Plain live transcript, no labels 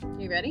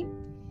You ready?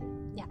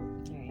 Yeah. All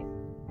right.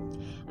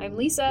 I'm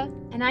Lisa.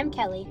 And I'm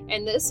Kelly.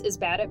 And this is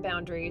Bad at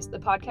Boundaries, the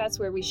podcast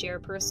where we share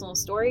personal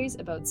stories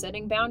about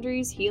setting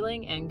boundaries,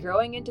 healing, and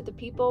growing into the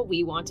people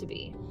we want to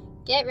be.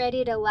 Get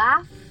ready to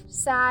laugh,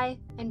 sigh,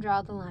 and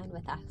draw the line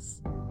with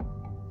us.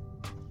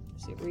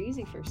 Super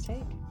easy first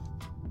take.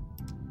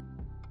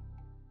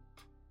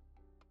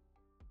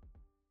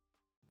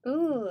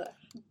 Ooh.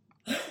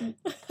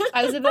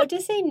 I was about to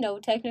say no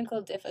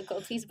technical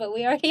difficulties, but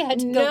we already had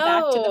to go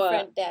back to the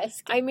front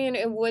desk. I mean,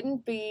 it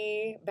wouldn't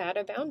be Bad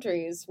at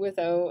Boundaries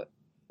without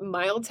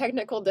mild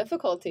technical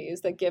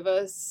difficulties that give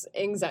us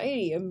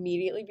anxiety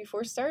immediately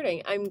before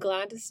starting. I'm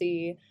glad to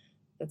see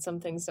that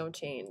some things don't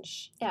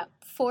change. Yeah,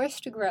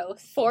 forced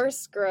growth.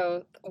 Forced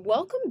growth.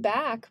 Welcome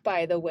back,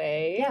 by the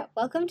way. Yeah,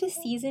 welcome to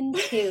season 2.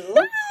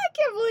 I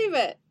can't believe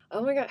it.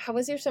 Oh my God, how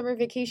was your summer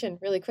vacation?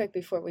 Really quick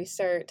before we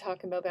start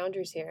talking about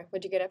boundaries here.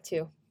 What'd you get up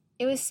to?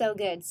 It was so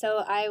good.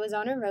 So I was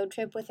on a road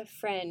trip with a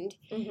friend,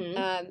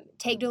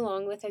 tagged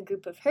along with a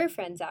group of her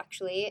friends,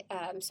 actually.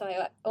 So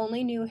I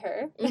only knew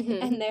her,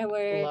 and there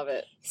were Love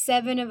it.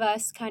 7 of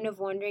us kind of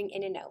wandering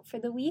in and out for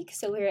the week.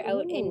 So we were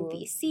out in Ooh.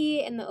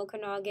 BC in the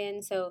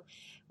Okanagan. So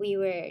we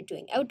were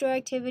doing outdoor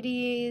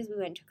activities. We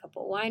went to a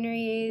couple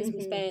wineries.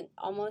 We spent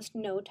almost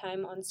no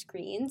time on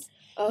screens.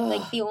 Ugh.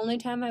 Like, the only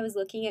time I was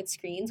looking at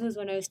screens was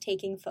when I was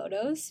taking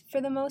photos for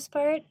the most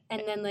part.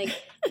 And then, like,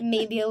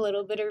 maybe a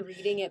little bit of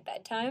reading at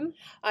bedtime.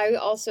 I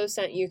also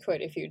sent you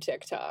quite a few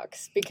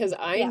TikToks because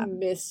I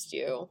missed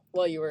you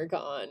while you were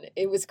gone.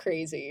 It was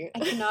crazy. I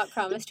cannot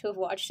promise to have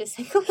watched a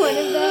single one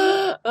of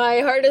them. My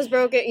heart is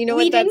broken. You know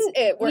what? That's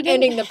it. We're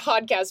ending the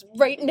podcast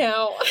right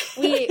now.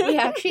 we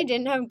actually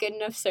didn't have good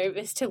enough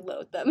service to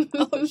load them.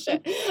 Oh,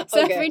 shit.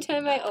 So every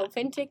time I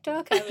opened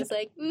TikTok, I was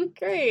like,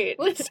 great.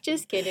 Whoops,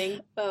 just kidding.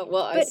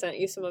 Well, I sent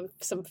you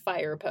some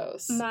fire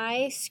posts.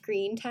 My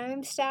screen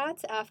time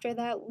stats after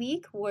that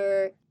week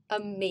were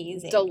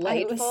amazing.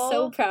 Delightful. I was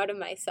so proud of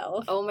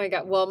myself. Oh my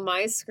God. Well,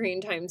 my screen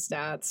time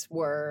stats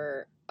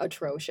were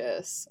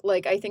atrocious.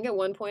 Like, I think at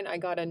one point I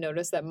got a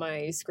notice that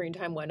my screen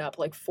time went up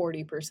like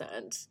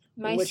 40%.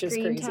 My which screen is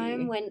crazy.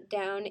 time went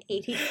down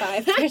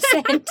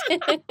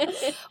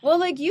 85%. Well,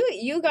 like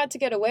you got to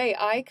get away.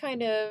 I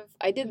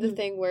did the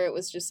thing where it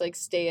was just like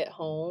stay at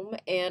home,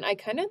 and I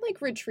kind of like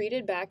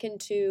retreated back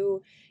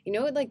into, you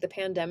know, like the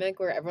pandemic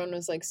where everyone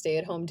was like stay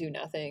at home, do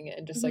nothing,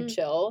 and just like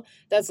chill.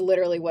 That's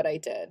literally what I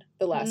did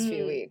the last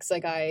few weeks.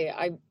 Like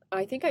I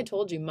think I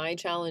told you my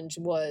challenge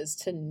was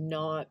to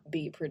not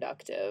be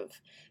productive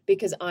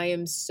because I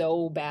am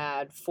so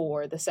bad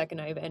for the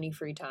second I have any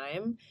free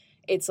time.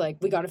 It's like,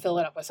 we got to fill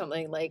it up with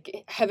something.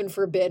 Like, heaven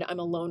forbid I'm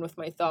alone with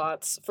my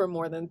thoughts for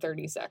more than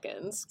 30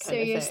 seconds. So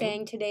you're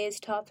saying today's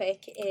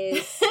topic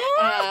is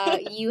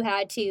you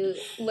had to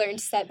learn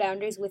to set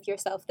boundaries with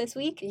yourself this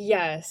week?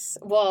 Yes.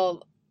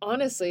 Well,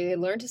 honestly, I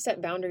learned to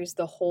set boundaries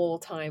the whole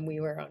time we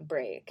were on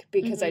break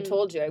because I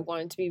told you I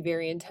wanted to be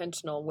very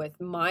intentional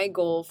with my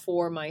goal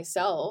for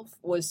myself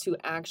was to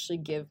actually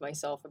give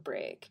myself a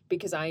break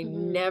because I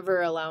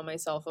never allow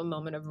myself a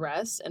moment of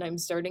rest. And I'm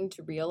starting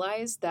to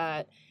realize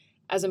that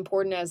as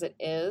important as it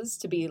is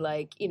to be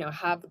like, you know,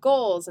 have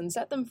goals and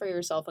set them for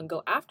yourself and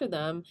go after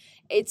them,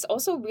 it's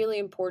also really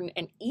important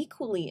and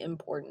equally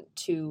important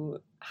to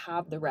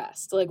have the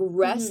rest. Like,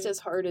 rest as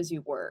hard as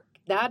you work.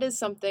 That is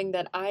something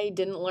that I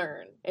didn't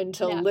learn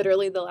until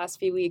literally the last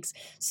few weeks.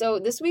 So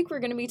this week we're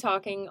going to be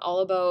talking all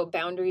about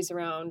boundaries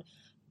around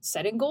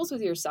setting goals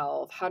with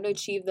yourself, how to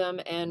achieve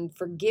them, and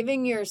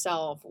forgiving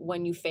yourself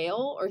when you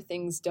fail or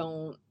things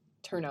don't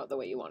turn out the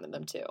way you wanted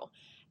them to.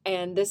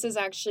 And this is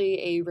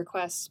actually a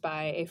request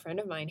by a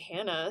friend of mine,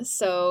 Hannah.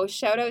 So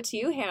shout out to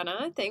you,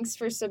 Hannah. Thanks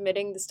for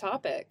submitting this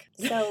topic.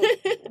 So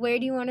where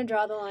do you want to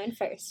draw the line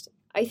first?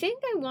 I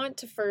think I want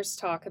to first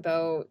talk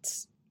about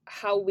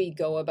how we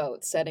go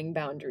about setting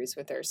boundaries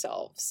with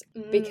ourselves.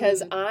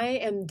 Because I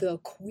am the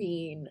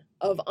queen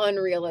of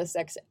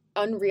unrealistic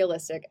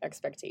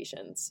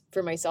expectations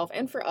for myself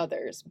and for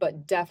others,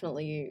 but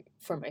definitely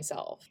for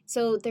myself.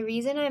 So the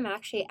reason I'm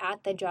actually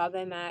at the job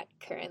I'm at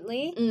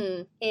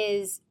currently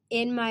is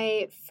in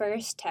my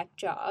first tech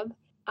job,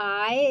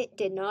 I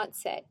did not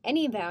set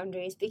any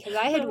boundaries because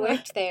I had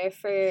worked there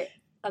for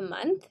a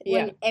month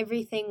when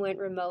everything went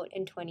remote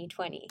in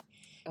 2020.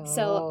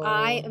 So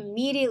I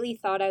immediately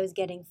thought I was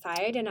getting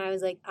fired, and I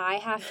was like, I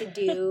have to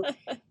do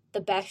the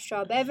best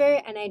job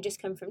ever, and I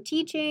just come from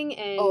teaching,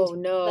 and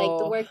like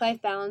the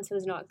work-life balance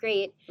was not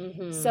great.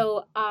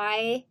 So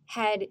I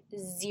had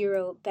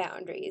zero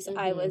boundaries.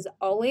 I was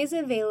always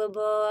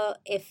available.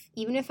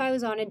 Even if I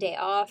was on a day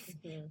off,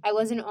 I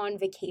wasn't on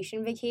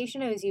vacation.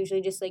 I was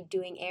usually just like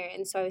doing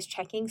errands. So I was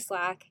checking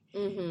Slack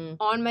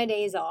on my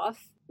days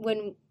off.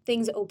 When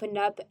things opened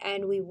up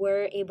and we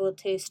were able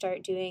to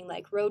start doing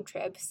like road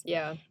trips,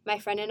 my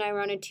friend and I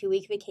were on a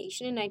 2-week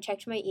vacation, and I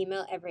checked my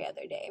email every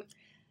other day.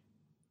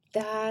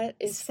 That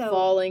is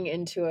falling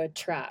into a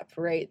trap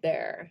right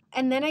there.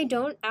 And then I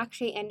don't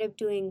actually end up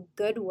doing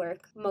good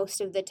work most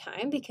of the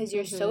time because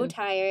you're so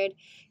tired,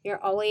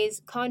 you're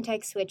always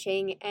context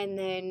switching, and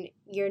then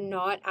you're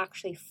not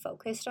actually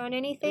focused on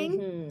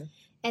anything.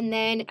 And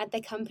then at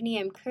the company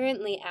I'm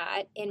currently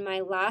at, in my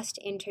last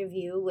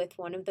interview with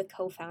one of the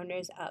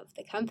co-founders of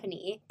the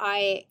company,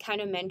 I kind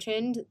of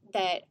mentioned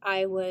that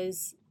I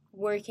was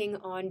working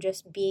on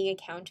just being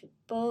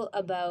accountable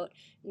about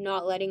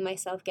not letting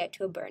myself get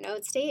to a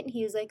burnout state. And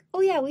he was like, oh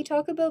yeah, we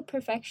talk about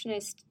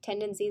perfectionist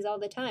tendencies all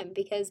the time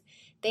because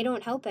they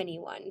don't help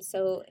anyone.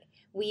 So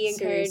we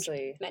encourage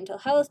mental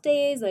health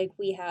days. Like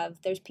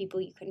there's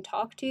people you can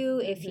talk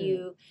to if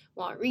you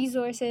want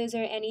resources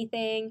or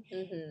anything.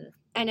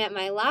 And at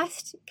my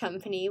last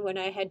company, when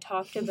I had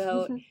talked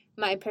about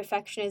my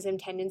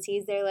perfectionism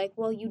tendencies, they're like,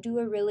 well, you do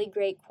a really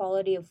great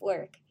quality of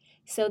work.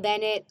 So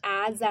then it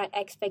adds that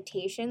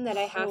expectation that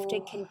I have to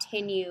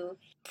continue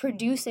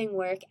producing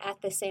work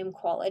at the same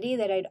quality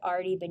that I'd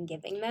already been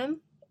giving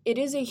them. It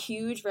is a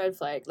huge red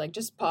flag. Like,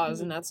 just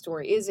pause in that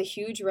story. It is a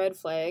huge red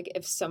flag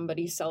if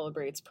somebody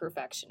celebrates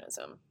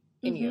perfectionism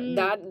in you.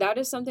 That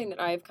is something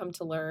that I've come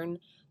to learn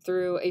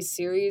through a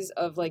series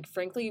of, like,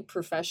 frankly,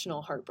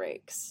 professional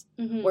heartbreaks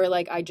where,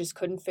 like, I just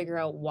couldn't figure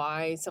out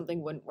why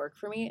something wouldn't work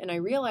for me. And I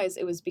realized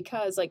it was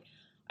because, like,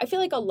 I feel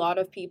like a lot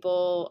of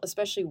people,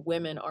 especially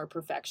women, are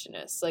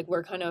perfectionists. Like,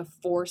 we're kind of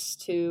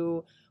forced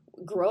to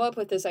grow up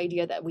with this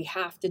idea that we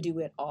have to do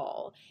it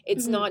all.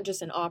 It's not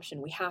just an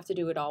option. We have to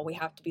do it all. We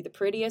have to be the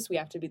prettiest. We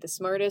have to be the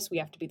smartest. We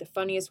have to be the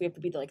funniest. We have to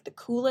be the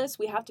coolest.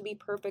 We have to be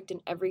perfect in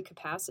every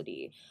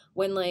capacity.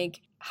 When, like,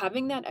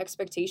 having that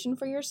expectation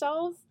for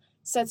yourself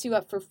sets you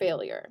up for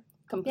failure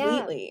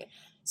completely. Yeah.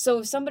 So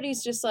if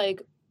somebody's just,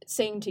 like,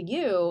 saying to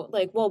you,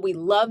 like, well, we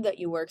love that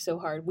you work so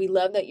hard. We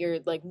love that you're,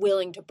 like,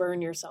 willing to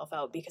burn yourself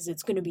out because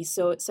it's going to be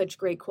such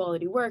great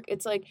quality work.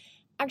 It's like,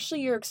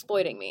 actually, you're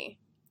exploiting me.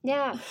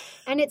 Yeah.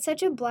 And it's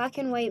such a black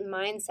and white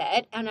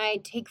mindset. And I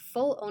take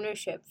full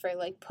ownership for,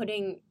 like,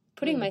 putting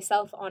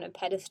myself on a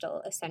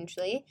pedestal,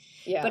 essentially.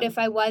 Yeah. But if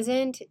I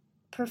wasn't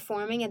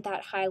performing at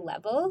that high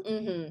level,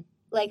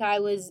 like, I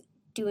was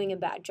doing a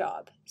bad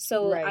job.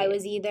 So I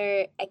was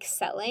either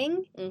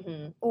excelling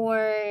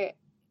or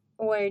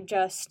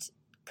just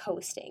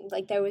coasting.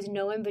 Like, there was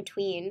no in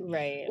between.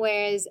 Right.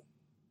 Whereas,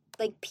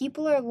 like,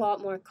 people are a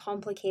lot more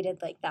complicated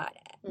like that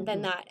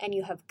than that. And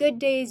you have good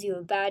days, you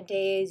have bad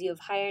days, you have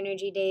high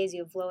energy days,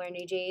 you have low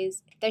energy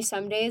days. There's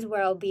some days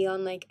where I'll be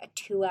on, like, a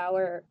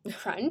 2-hour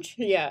crunch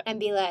and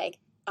be like,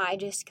 I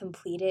just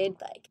completed,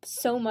 like,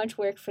 so much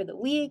work for the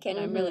week and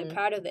I'm really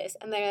proud of this.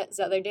 And there's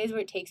other days where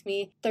it takes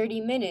me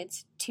 30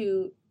 minutes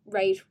to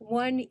write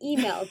one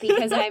email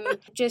because I'm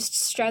just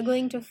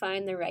struggling to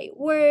find the right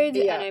words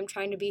and I'm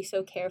trying to be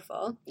so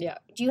careful. Yeah.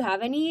 Do you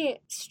have any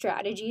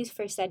strategies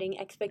for setting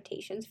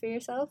expectations for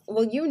yourself?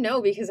 Well,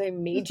 because I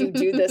made you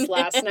do this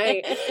last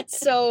night.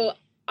 So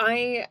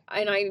I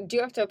do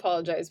have to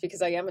apologize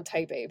because I am a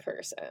type A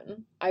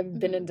person. I've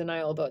been in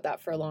denial about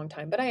that for a long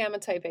time, but I am a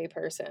type A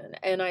person.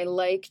 And I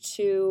like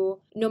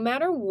to, no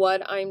matter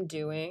what I'm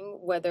doing,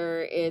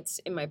 whether it's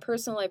in my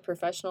personal life,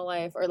 professional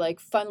life, or, like,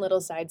 fun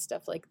little side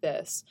stuff like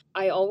this,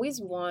 I always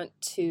want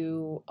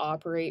to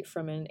operate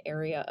from an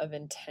area of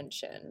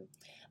intention.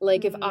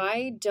 Like, if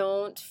I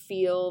don't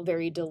feel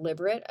very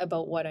deliberate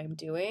about what I'm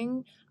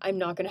doing, I'm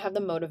not going to have the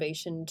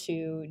motivation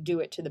to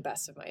do it to the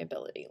best of my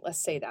ability. Let's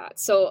say that.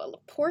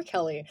 So, poor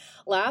Kelly,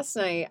 last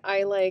night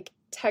I, like,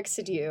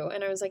 texted you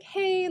and I was like,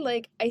 hey,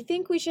 like, I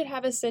think we should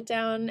have a sit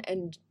down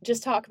and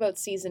just talk about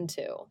season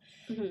 2.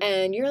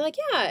 And you're like,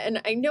 yeah.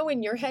 And I know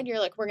in your head, you're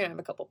like, we're going to have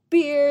a couple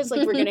beers.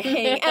 Like, we're going to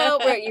hang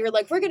out. You're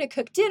like, we're going to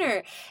cook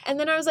dinner. And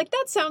then I was like,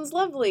 that sounds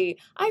lovely.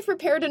 I've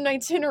prepared an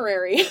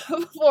itinerary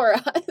for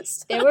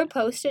us. There were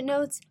Post-it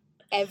notes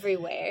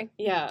everywhere.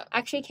 Yeah.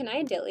 Actually, can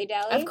I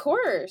dilly-dally? Of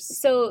course.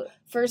 So,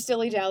 first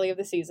dilly-dally of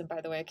the season,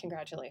 by the way.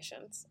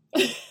 Congratulations.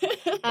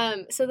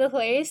 So the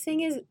hilarious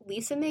thing is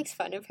Lisa makes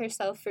fun of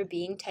herself for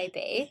being type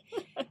A.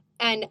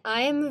 And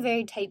I am a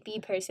very type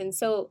B person.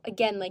 So,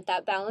 again, like,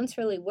 that balance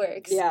really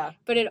works. Yeah.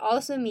 But it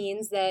also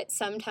means that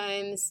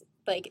sometimes,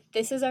 like,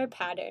 this is our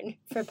pattern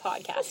for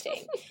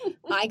podcasting.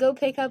 I go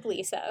pick up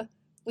Lisa.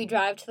 We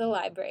drive to the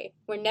library.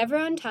 We're never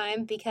on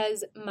time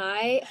because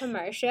my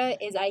hamartia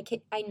is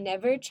I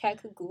never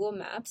check Google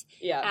Maps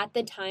at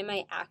the time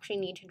I actually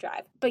need to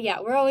drive. But yeah,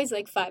 we're always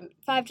like 5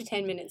 to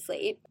 10 minutes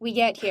late. We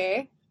get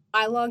here.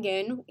 I log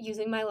in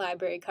using my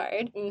library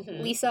card.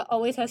 Lisa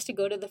always has to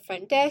go to the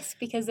front desk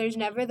because there's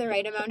never the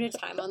right amount of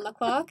time on the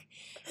clock.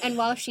 And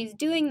while she's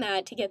doing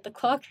that to get the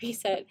clock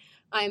reset,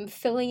 I'm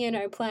filling in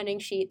our planning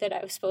sheet that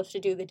I was supposed to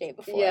do the day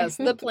before. Yes,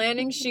 the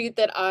planning sheet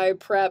that I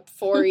prepped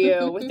for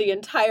you with the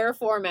entire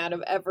format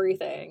of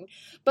everything.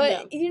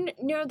 But, you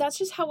know, that's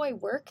just how I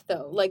work,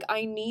 though. Like,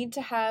 I need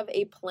to have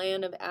a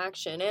plan of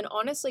action. And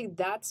honestly,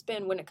 that's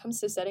been, when it comes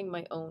to setting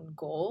my own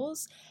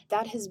goals,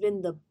 that has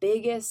been the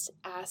biggest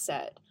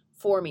asset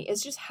for me,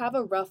 is just have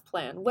a rough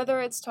plan.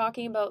 Whether it's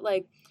talking about,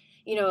 like,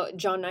 you know,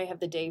 John and I have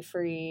the day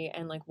free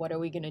and like what are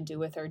we going to do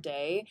with our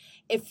day?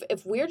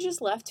 If we're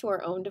just left to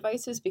our own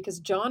devices, because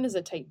John is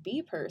a type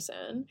B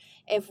person,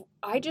 if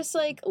I just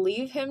like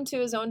leave him to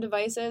his own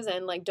devices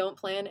and like don't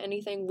plan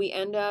anything, we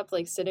end up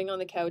like sitting on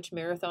the couch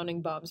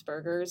marathoning Bob's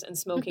Burgers and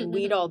smoking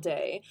weed all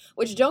day,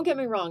 which don't get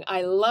me wrong,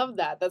 I love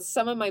that. That's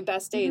some of my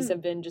best days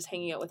have been just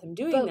hanging out with him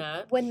doing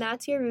that. When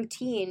that's your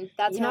routine,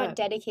 that's not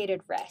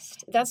dedicated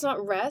rest. That's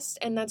not rest,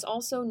 and that's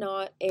also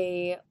not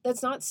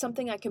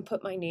something I can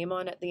put my name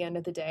on at the end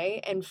of the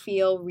day and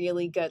feel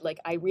really good. Like,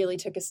 I really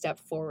took a step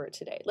forward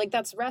today. Like,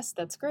 that's rest,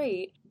 that's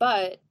great.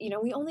 But, you know,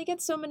 we only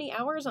get so many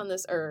hours on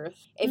this earth.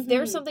 If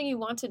there's something you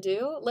want to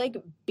do, like,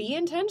 be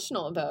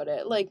intentional about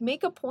it. Like,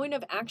 make a point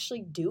of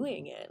actually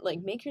doing it.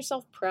 Like, make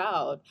yourself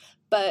proud.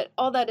 But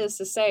all that is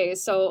to say,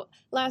 so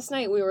last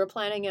night we were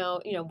planning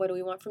out, you know, what do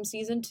we want from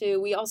season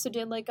 2? We also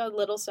did like a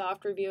little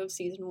soft review of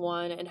season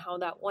 1 and how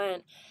that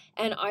went.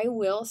 And I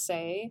will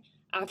say,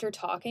 after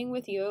talking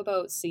with you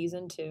about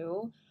season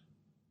 2,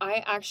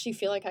 I actually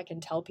feel like I can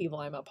tell people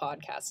I'm a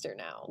podcaster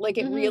now. Like,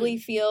 it really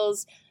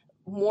feels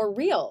more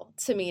real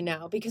to me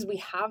now, because we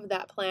have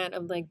that plan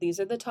of like,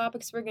 these are the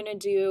topics we're going to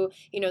do,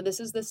 you know, this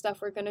is the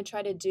stuff we're going to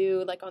try to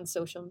do like on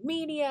social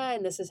media,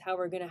 and this is how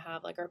we're going to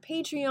have like our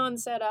Patreon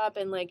set up,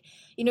 and like,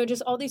 you know,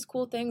 just all these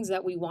cool things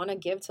that we want to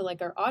give to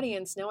like our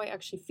audience. Now I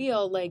actually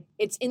feel like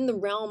it's in the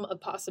realm of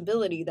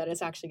possibility that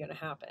it's actually going to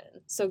happen.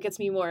 So it gets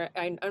me more,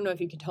 I don't know if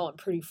you can tell, I'm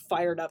pretty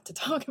fired up to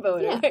talk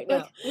about it right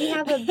now. We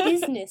have a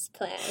business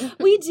plan.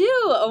 We do.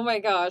 Oh my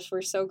gosh,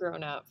 we're so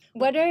grown up.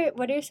 What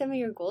are some of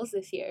your goals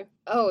this year?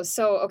 Oh,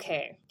 so,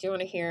 okay. Do you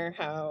want to hear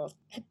how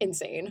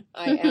insane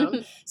I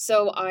am?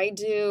 So I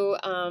do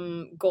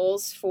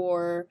goals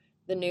for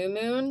the new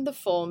moon, the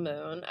full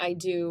moon. I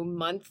do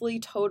monthly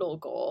total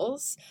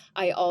goals.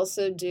 I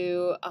also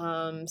do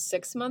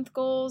 6-month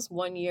goals,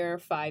 1 year,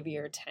 5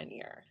 year, 10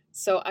 year.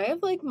 So I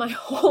have like my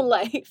whole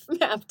life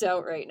mapped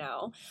out right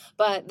now.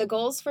 But the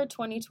goals for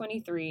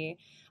 2023,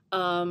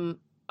 I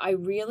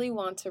really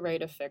want to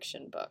write a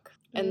fiction book.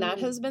 And that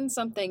has been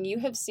something you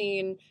have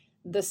seen.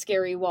 The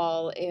scary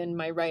wall in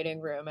my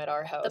writing room at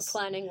our house. The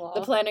planning wall.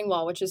 The planning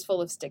wall, which is full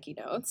of sticky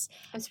notes.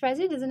 I'm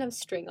surprised it doesn't have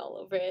string all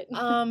over it.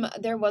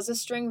 There was a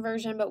string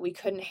version, but we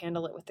couldn't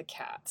handle it with the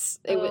cats.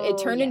 It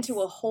turned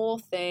into a whole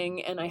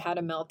thing, and I had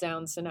a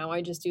meltdown, so now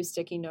I just do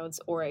sticky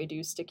notes, or I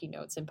do sticky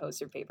notes and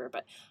poster paper.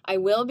 But I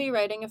will be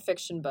writing a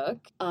fiction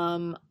book.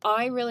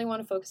 I really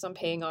want to focus on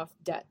paying off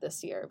debt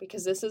this year,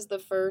 because this is the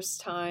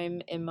first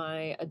time in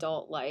my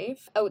adult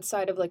life,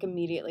 outside of like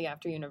immediately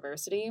after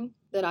university,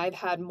 that I've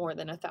had more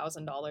than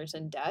 $1,000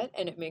 in debt,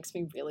 and it makes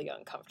me really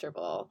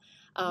uncomfortable.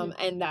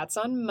 And that's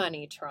on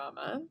money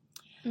trauma.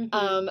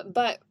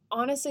 But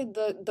honestly,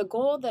 the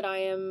goal that I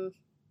am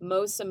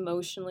most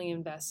emotionally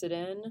invested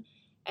in,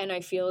 and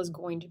I feel is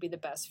going to be the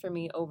best for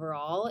me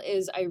overall,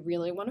 is I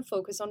really want to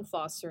focus on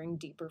fostering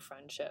deeper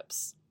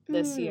friendships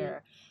this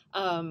year.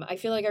 I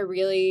feel like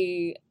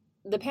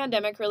the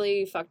pandemic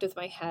really fucked with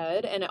my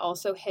head, and it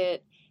also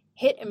hit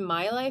in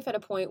my life at a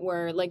point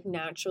where like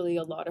naturally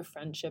a lot of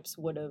friendships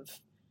would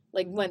have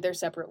like went their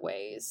separate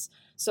ways.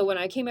 So when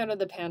I came out of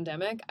the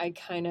pandemic,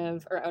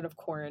 or out of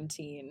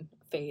quarantine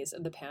phase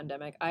of the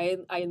pandemic, I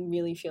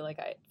really feel like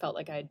I felt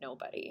like I had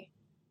nobody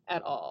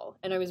at all.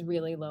 And I was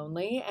really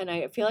lonely. And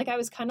I feel like I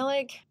was kind of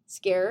like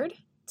scared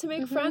to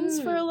make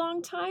friends for a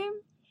long time.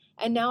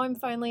 And now I'm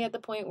finally at the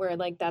point where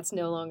like that's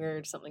no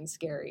longer something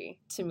scary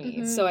to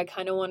me. So I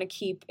kind of want to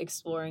keep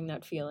exploring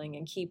that feeling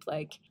and keep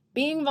like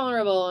being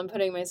vulnerable and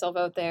putting myself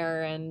out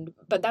there.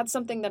 But that's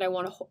something that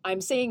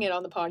I'm saying it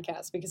on the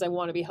podcast because I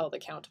want to be held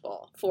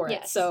accountable for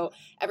it. So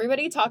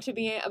everybody talk to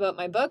me about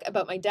my book,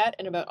 about my debt,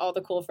 and about all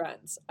the cool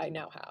friends I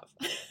now have.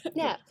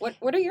 Yeah.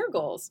 What are your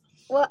goals?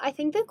 Well, I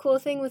think the cool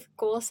thing with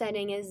goal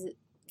setting is,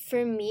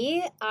 for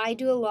me, I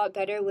do a lot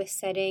better with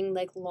setting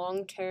like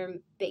long-term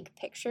big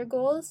picture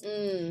goals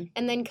and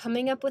then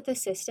coming up with a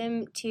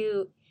system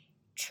to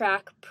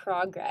track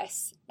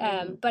progress.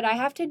 But I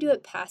have to do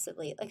it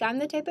passively. Like, I'm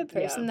the type of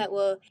person that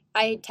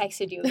I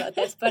texted you about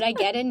this, but I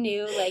get a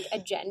new like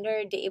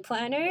agenda or day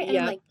planner, and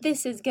I'm like,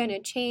 this is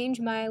gonna change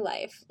my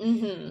life.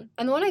 And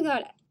the one I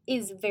got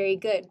is very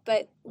good,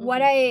 but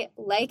what I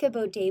like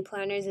about day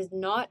planners is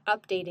not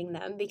updating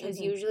them,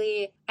 because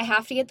usually I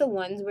have to get the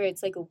ones where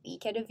it's like a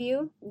week at a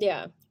view.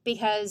 Yeah.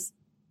 Because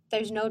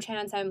there's no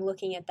chance I'm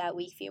looking at that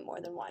week view more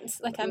than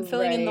once. Like, I'm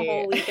filling in the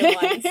whole week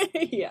at once.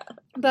 Yeah.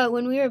 But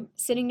when we were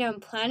sitting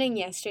down planning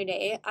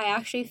yesterday, I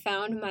actually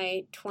found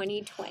my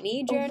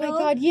 2020 journal. Oh my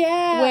God,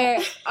 yeah. Where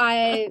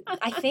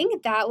I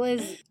think I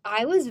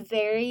was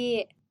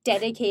very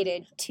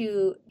dedicated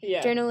to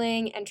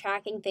journaling and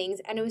tracking things,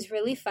 and it was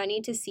really funny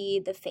to see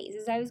the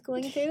phases I was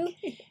going through,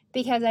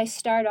 because I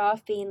start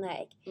off being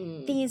like,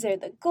 these are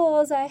the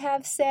goals I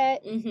have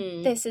set,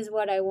 this is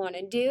what I want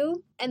to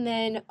do, and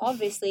then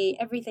obviously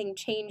everything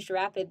changed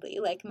rapidly.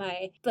 Like,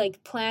 my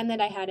plan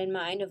that I had in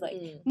mind of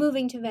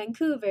moving to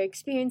Vancouver,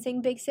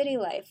 experiencing big city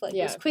life,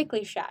 was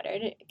quickly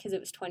shattered because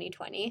it was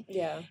 2020.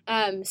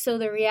 So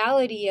the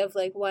reality of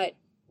like what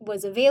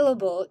was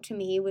available to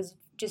me was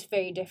just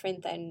very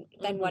different than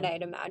what I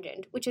had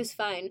imagined, which is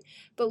fine.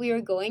 But we were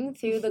going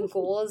through the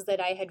goals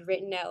that I had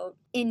written out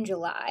in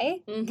July,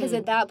 because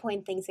at that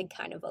point things had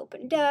kind of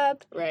opened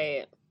up.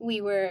 Right.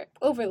 We were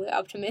overly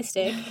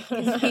optimistic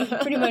because we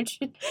pretty much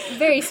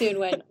very soon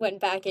went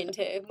back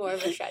into more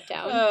of a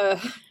shutdown.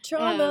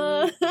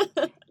 Trauma.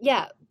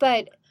 Yeah,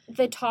 but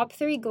the top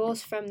 3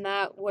 goals from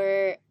that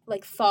were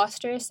like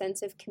foster a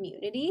sense of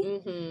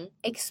community,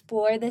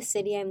 explore the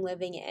city I'm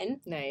living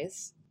in.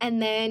 Nice.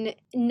 And then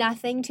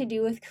nothing to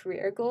do with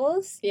career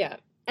goals. Yeah.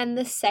 And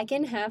the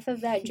second half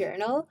of that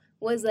journal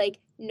was like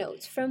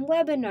notes from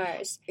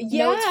webinars,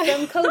 notes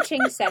from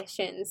coaching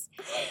sessions.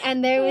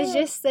 And there was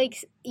just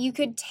like, you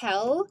could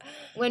tell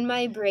when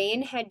my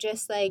brain had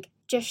just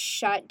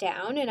shut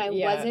down and I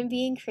wasn't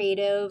being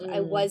creative. I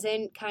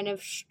wasn't kind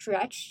of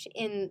stretched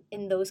in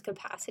those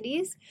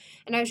capacities.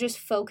 And I was just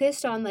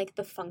focused on like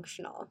the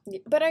functional.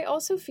 But I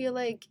also feel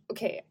like,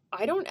 okay,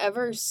 I don't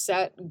ever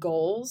set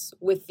goals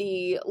with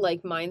the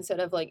like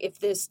mindset of like, if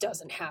this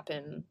doesn't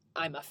happen,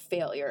 I'm a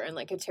failure and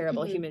like a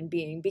terrible human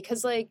being.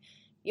 Because like,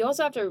 you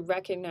also have to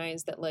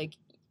recognize that like,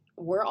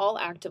 we're all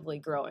actively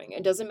growing.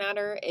 It doesn't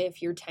matter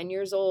if you're 10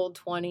 years old,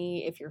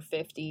 20, if you're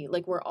 50,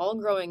 like we're all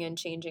growing and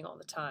changing all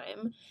the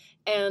time.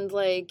 And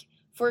like,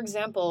 for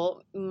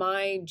example,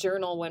 my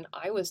journal when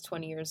I was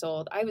 20 years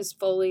old, I was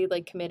fully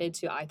like committed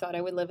to, I thought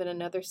I would live in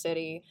another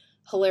city.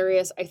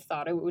 Hilarious. I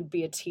thought I would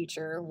be a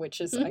teacher, which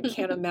is, I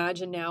can't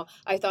imagine now.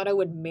 I thought I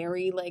would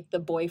marry like the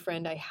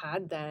boyfriend I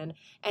had then.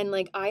 And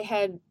like, I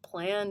had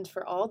planned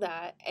for all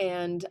that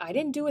and I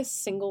didn't do a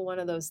single one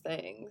of those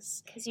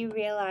things. Because you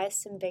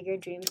realized some bigger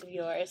dreams of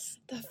yours.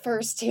 The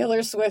first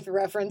Taylor Swift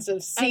reference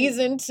of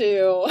season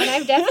 2. And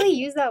I've definitely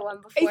used that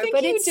one before, I think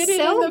but you it's did it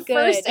so in the good.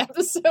 first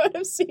episode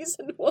of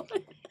season 1.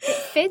 It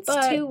fits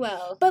too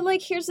well. But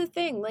like, here's the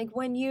thing, like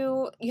when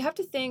you have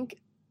to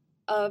think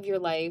of your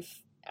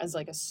life as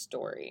like a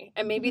story.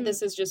 And maybe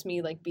this is just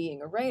me like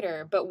being a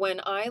writer, but when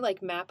I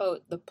like map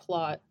out the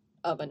plot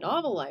of a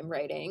novel I'm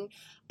writing,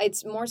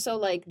 it's more so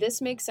like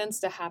this makes sense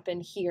to happen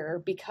here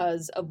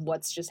because of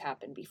what's just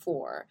happened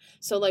before.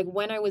 So like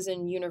when I was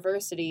in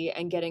university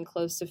and getting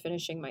close to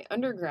finishing my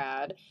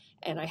undergrad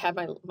and I had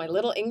my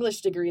little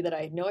English degree that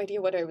I had no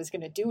idea what I was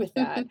going to do with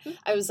that,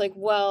 I was like,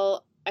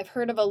 well, I've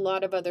heard of a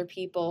lot of other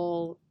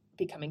people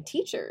becoming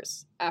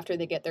teachers after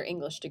they get their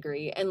English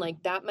degree, and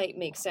like that might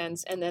make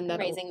sense. And then that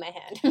raising my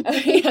hand.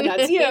 Yeah,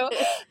 that's you.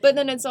 But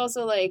then it's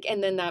also like,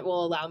 and then that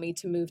will allow me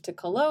to move to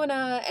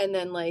Kelowna, and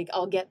then like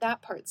I'll get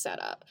that part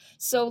set up.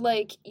 So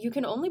like you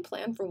can only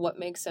plan for what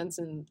makes sense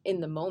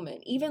in the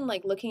moment. Even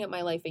like looking at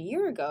my life a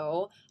year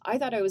ago, I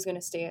thought I was going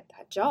to stay at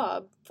that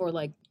job for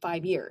like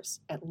 5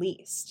 years at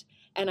least,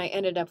 and I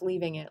ended up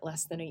leaving it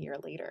less than a year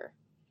later.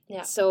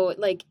 Yeah. So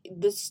like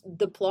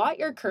the plot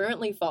you're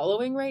currently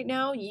following right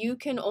now, you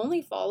can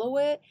only follow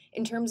it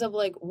in terms of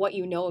like what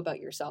you know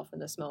about yourself in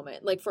this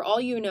moment. Like for all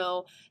you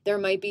know, there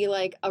might be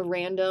like a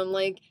random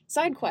like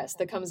side quest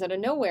that comes out of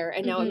nowhere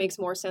and now it makes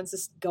more sense to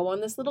go on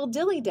this little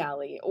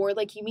dilly-dally, or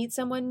like you meet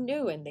someone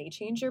new and they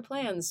change your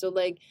plans. So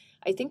like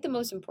I think the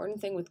most important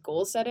thing with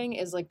goal setting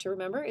is like to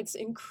remember it's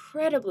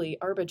incredibly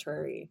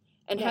arbitrary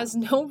and has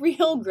no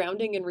real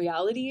grounding in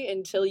reality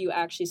until you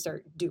actually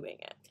start doing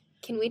it.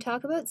 Can we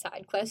talk about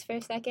side quests for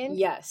a second?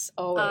 Yes,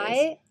 always.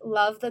 I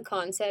love the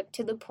concept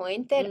to the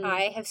point that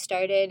I have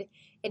started,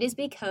 it has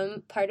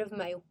become part of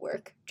my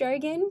work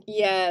jargon.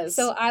 Yes.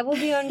 So I will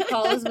be on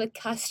calls with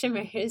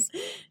customers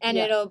and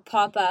it'll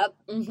pop up.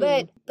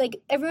 But like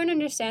everyone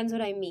understands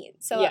what I mean.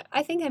 So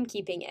I think I'm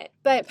keeping it.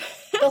 But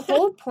the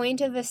whole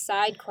point of a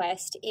side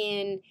quest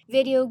in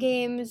video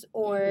games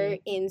or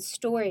in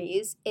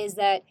stories is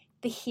that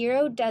the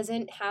hero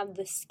doesn't have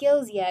the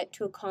skills yet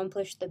to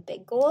accomplish the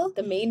big goal.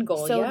 The main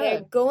goal, So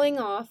they're going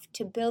off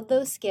to build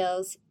those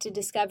skills, to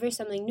discover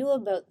something new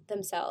about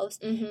themselves,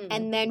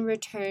 and then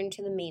return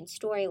to the main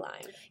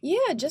storyline.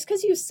 Yeah, just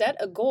because you set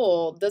a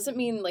goal doesn't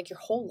mean like your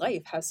whole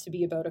life has to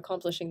be about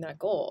accomplishing that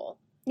goal.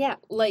 Yeah.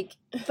 Like,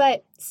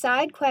 but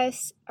side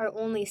quests are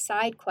only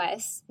side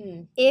quests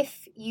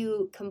if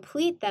you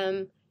complete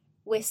them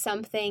with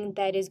something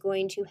that is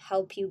going to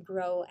help you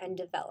grow and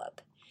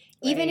develop.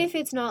 Even if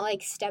it's not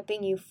like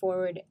stepping you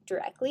forward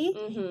directly,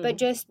 but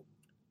just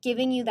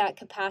giving you that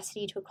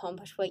capacity to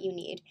accomplish what you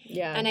need.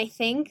 Yeah. And I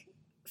think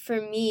for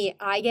me,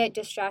 I get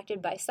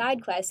distracted by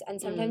side quests, and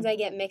sometimes I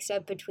get mixed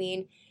up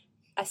between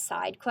a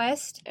side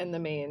quest and the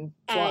main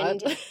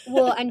plot.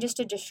 And just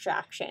a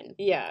distraction.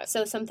 Yeah.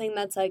 So something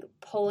that's like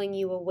pulling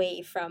you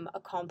away from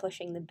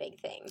accomplishing the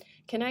big thing.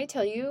 Can I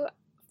tell you,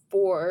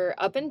 for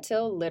up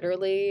until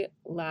literally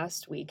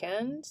last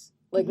weekend,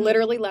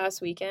 literally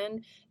last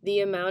weekend,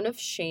 the amount of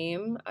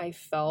shame I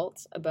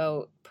felt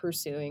about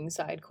pursuing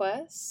side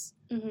quests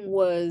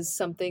was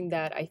something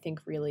that I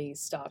think really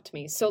stopped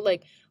me. So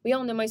like, we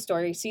all know my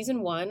story.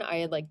 Season 1, I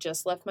had like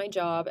just left my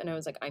job and I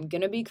was like, I'm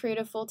going to be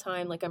creative full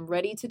time. Like I'm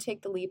ready to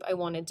take the leap. I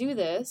want to do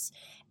this.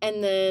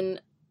 And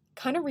then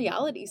kind of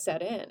reality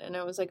set in and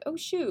I was like, oh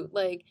shoot,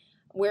 like,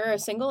 we're a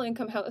single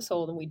income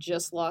household and we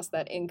just lost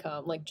that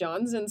income. Like,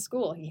 John's in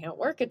school, he can't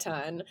work a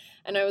ton.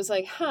 And I was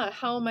like,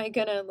 how am I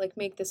gonna like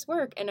make this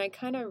work? And I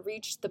kind of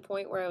reached the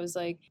point where I was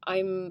like,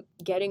 I'm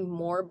getting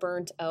more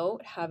burnt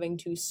out having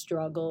to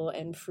struggle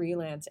and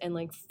freelance and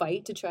like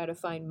fight to try to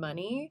find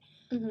money,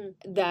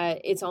 that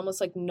it's almost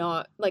like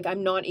not like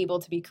I'm not able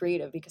to be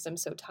creative because I'm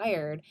so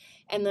tired.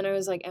 And then I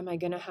was like, am I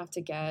gonna have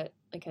to get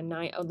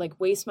like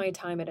waste my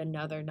time at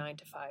another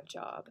 9-to-5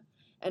 job?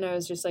 And I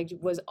was just like,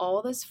 was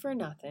all this for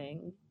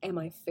nothing? Am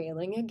I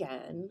failing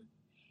again?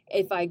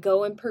 If I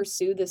go and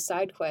pursue this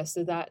side quest,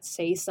 does that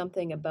say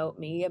something about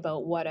me,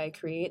 about what I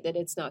create, that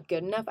it's not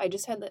good enough? I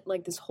just had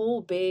like this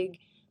whole big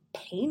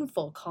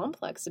painful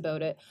complex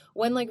about it,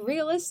 when like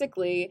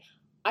realistically,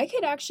 I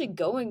could actually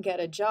go and get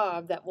a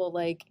job that will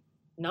like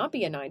not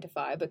be a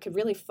 9-to-5, but could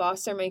really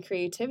foster my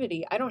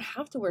creativity. I don't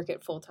have to work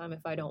it full time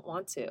if I don't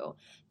want to.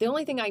 The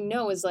only thing I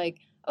know is like,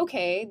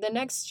 okay, the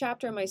next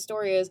chapter of my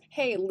story is,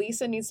 hey,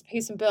 Lisa needs to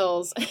pay some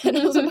bills and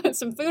also put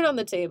some food on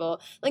the table.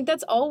 Like,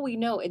 that's all we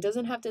know. It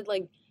doesn't have to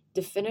like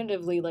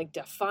definitively like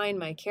define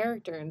my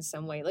character in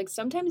some way. Like,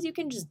 sometimes you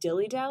can just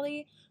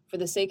dilly-dally for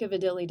the sake of a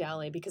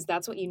dilly-dally because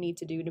that's what you need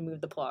to do to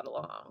move the plot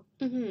along,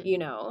 you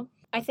know?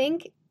 I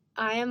think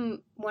I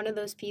am one of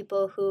those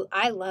people who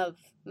I love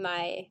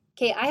I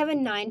have a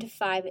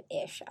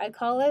 9-to-5-ish, I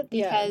call it,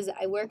 because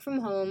I work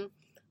from home.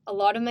 A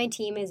lot of my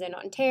team is in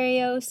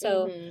Ontario,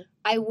 so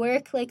I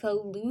work like a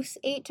loose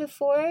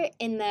 8-to-4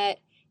 in that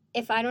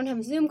if I don't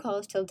have Zoom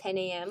calls till 10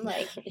 a.m.,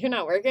 like... You're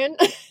not working?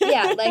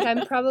 Yeah, like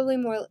I'm probably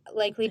more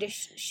likely to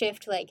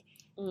shift, like,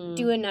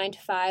 do a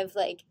 9-to-5,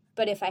 like,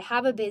 but if I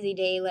have a busy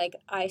day, like,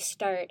 I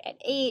start at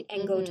 8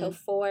 and go till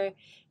 4,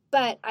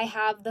 but I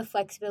have the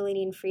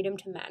flexibility and freedom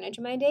to manage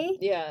my day.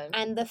 Yeah.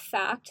 And the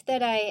fact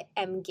that I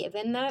am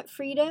given that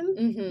freedom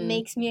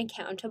makes me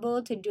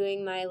accountable to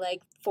doing my,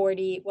 like,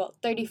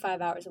 35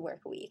 hours of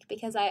work a week,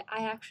 because I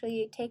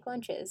actually take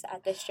lunches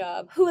at this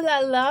job. Hoo la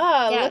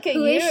la! Yeah, look at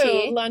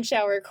you, lunch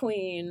hour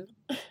queen.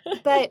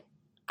 But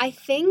I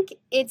think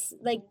it's,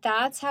 like,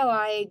 that's how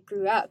I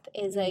grew up,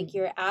 is, like,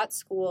 you're at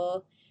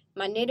school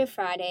Monday to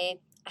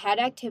Friday. I had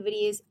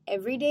activities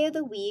every day of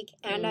the week,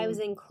 and I was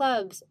in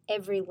clubs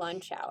every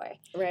lunch hour.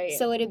 Right.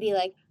 So it'd be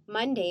like,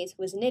 Mondays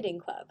was knitting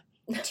club.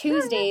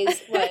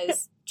 Tuesdays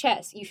was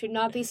chess. You should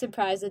not be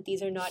surprised that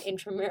these are not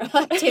intramural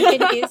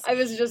activities. I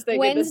was just thinking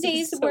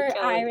Wednesdays were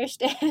Irish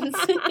dance.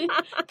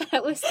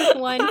 That was the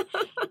one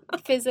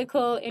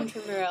physical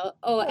intramural.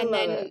 Oh, and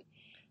then... It.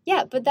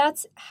 Yeah, but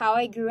that's how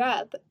I grew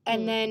up,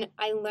 and then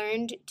I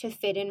learned to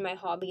fit in my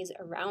hobbies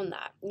around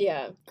that.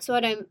 Yeah. So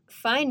what I'm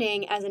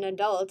finding as an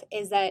adult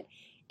is that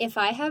if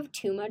I have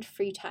too much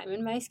free time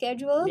in my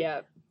schedule,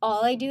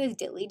 all I do is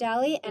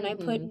dilly-dally, and I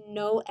put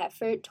no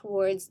effort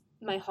towards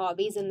my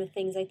hobbies and the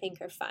things I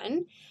think are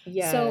fun.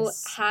 Yes. So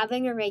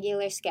having a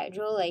regular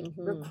schedule, like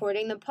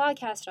recording the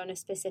podcast on a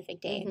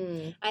specific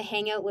day, I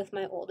hang out with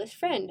my oldest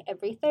friend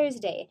every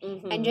Thursday,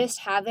 and just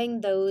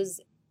having those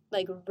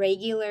like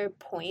regular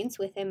points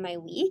within my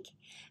week,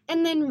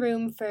 and then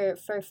room for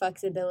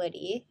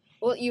flexibility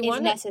is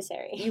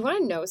necessary. You want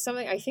to know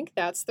something? I think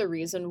that's the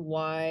reason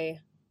why,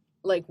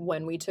 like,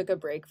 when we took a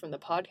break from the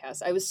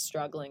podcast, I was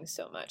struggling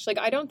so much. Like,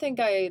 I don't think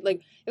it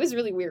was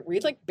really weird. We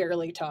like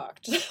barely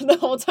talked the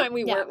whole time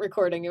we weren't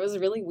recording. It was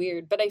really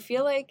weird. But I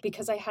feel like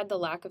because I had the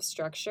lack of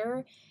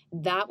structure,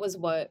 that was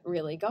what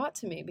really got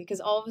to me, because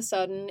all of a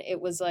sudden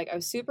it was like I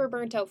was super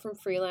burnt out from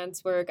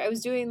freelance work. I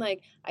was doing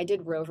I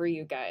did Rover,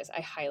 you guys.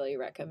 I highly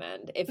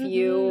recommend. If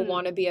you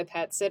want to be a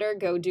pet sitter,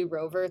 go do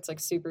Rover. It's like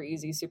super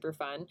easy, super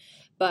fun.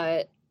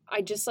 But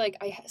I just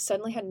I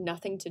suddenly had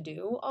nothing to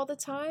do all the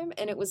time,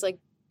 and it was like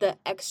the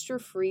extra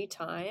free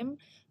time.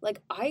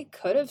 Like, I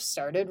could have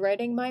started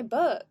writing my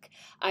book.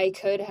 I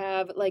could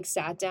have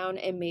sat down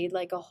and made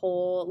a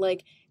whole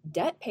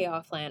debt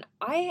payoff plan.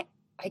 I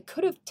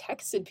could have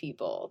texted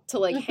people to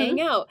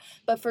hang out,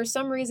 but for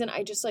some reason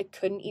I just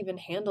couldn't even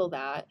handle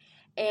that.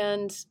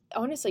 And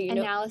honestly,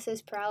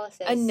 analysis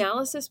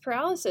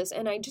paralysis.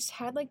 And I just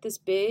had this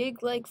big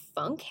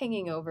funk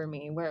hanging over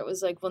me, where it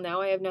was well,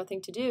 now I have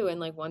nothing to do,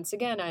 and once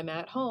again I'm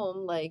at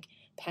home,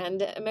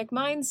 pandemic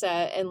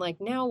mindset, and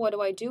now what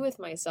do I do with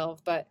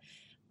myself? But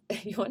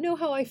you want to know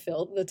how I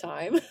filled the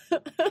time?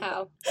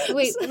 How?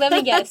 Wait, let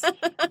me guess.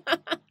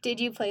 Did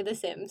you play The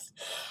Sims?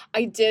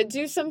 I did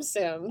do some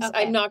Sims.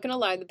 Okay. I'm not going to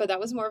lie, but that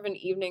was more of an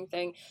evening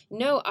thing.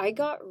 No, I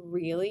got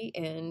really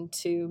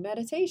into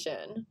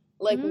meditation.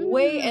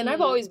 And I've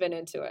always been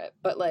into it,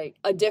 but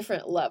a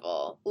different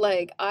level.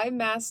 I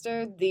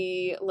mastered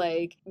the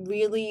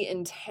really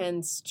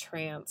intense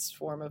trance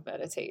form of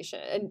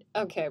meditation. And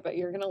okay, but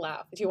you're gonna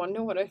laugh. Do you want to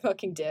know what I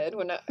fucking did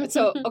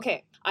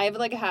okay, I have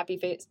a happy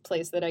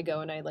place that I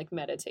go and I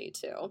meditate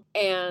to.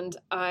 And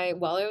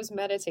while I was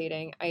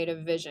meditating, I had a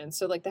vision.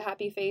 So the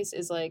happy face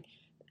is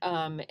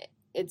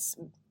it's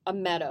a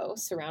meadow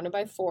surrounded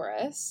by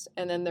forest,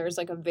 and then there's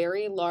like a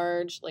very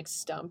large like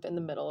stump in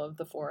the middle of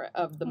the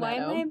meadow. Why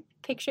am I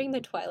picturing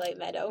the Twilight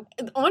Meadow?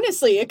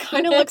 Honestly, it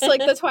kind of looks like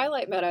the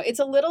Twilight Meadow. It's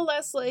a little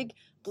less like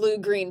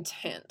blue-green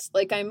tint.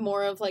 Like I'm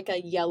more of like a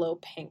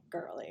yellow-pink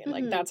girly.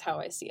 Like that's how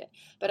I see it.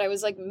 But I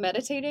was like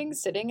meditating,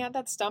 sitting at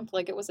that stump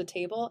like it was a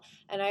table,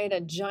 and I had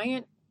a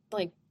giant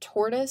like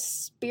tortoise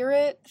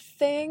spirit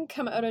thing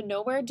come out of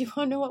nowhere. Do you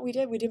want to know what we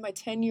did? We did my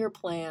 10-year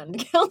plan,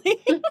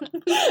 Kelly.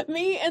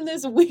 Me and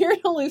this weird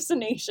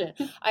hallucination.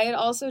 I had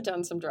also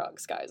done some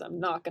drugs, guys.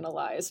 I'm not going to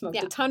lie. I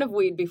smoked a ton of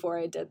weed before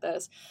I did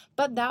this.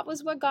 But that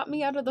was what got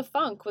me out of the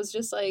funk, was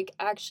just like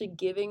actually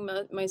giving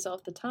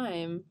myself the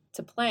time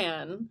to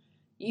plan.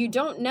 You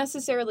don't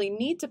necessarily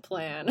need to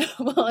plan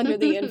while under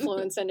the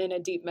influence and in a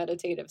deep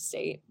meditative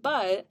state,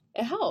 but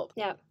it helped.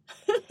 Yeah.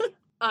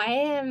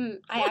 I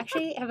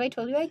actually, have I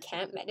told you I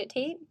can't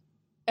meditate?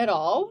 At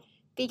all?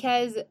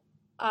 Because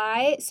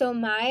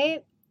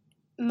my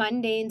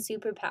mundane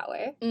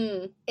superpower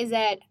is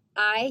that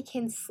I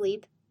can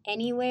sleep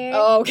anywhere,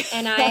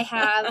 and I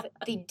have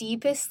the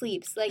deepest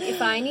sleeps. Like,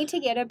 if I need to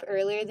get up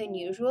earlier than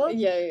usual,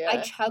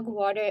 I chug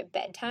water at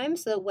bedtime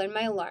so that when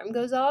my alarm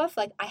goes off,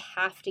 like, I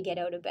have to get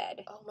out of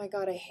bed. Oh my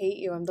God, I hate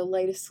you. I'm the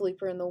lightest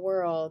sleeper in the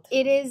world.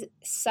 It is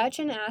such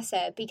an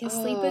asset because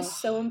sleep is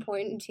so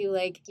important to,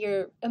 like,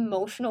 your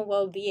emotional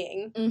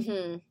well-being.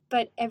 Mm-hmm.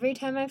 But every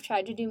time I've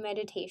tried to do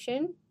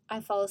meditation, I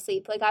fall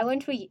asleep. Like, I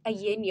went to a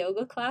yin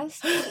yoga class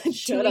 2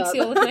 weeks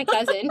ago with my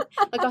cousin,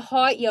 like a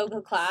hot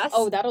yoga class.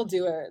 Oh, that'll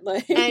do it.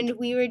 Like, and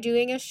we were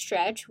doing a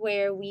stretch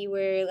where we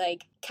were,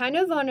 like, kind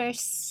of on our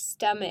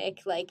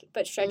stomach, like,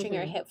 but stretching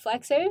our hip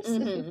flexors.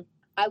 Mm-hmm.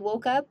 I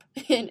woke up,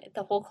 and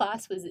the whole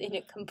class was in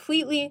a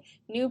completely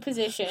new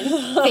position,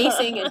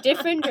 facing a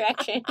different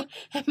direction,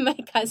 and my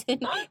cousin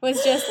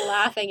was just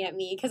laughing at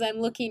me because I'm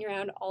looking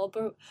around all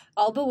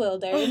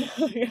bewildered.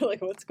 You're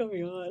like, what's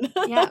going on?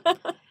 Yeah.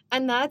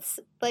 And that's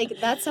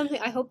something,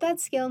 I hope that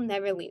skill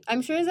never leaves.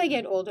 I'm sure as I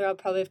get older, I'll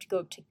probably have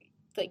to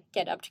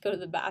get up to go to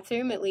the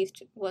bathroom at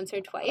least once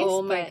or twice.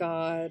 Oh my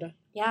God.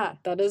 Yeah.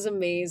 That is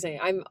amazing.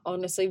 I'm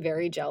honestly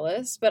very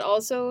jealous, but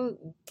also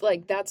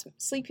like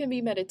sleep can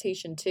be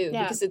meditation too,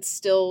 because it's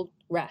still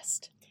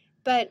rest.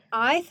 But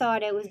I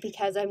thought it was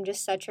because I'm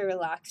just such a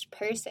relaxed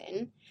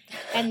person.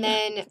 And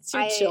then it's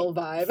your chill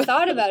vibe.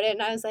 Thought about it,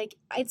 and I was like,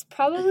 it's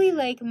probably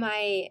like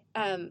my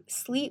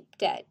sleep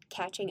debt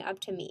catching up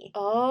to me.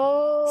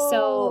 Oh.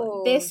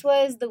 So this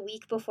was the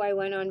week before I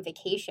went on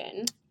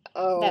vacation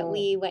that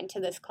we went to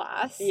this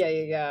class.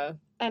 Yeah.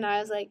 And I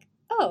was like,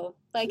 oh,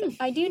 like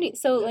I do need,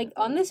 so like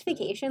on this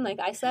vacation, like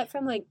I slept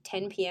from like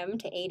 10 p.m.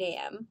 to 8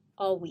 a.m.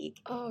 all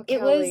week. Oh,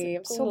 Kelly,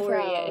 I'm so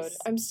proud.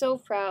 I'm so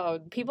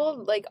proud.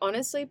 People, like,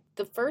 honestly,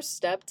 the first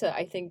step to,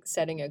 I think,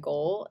 setting a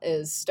goal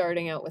is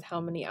starting out with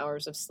how many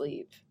hours of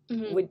sleep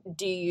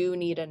do you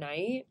need a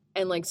night?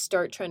 And, like,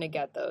 start trying to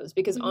get those.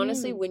 Because,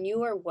 honestly, when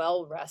you are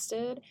well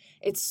rested,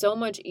 it's so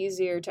much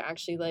easier to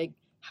actually, like,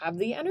 have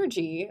the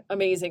energy,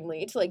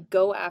 amazingly, to, like,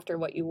 go after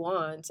what you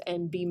want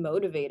and be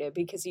motivated,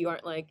 because you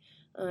aren't like,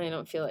 I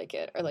don't feel like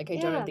it, or like I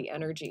don't have the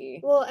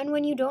energy. Well, and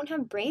when you don't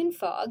have brain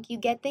fog, you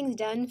get things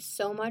done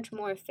so much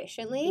more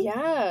efficiently.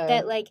 Yeah.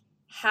 That, like,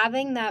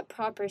 having that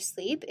proper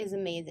sleep is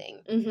amazing.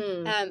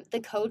 Mm-hmm. The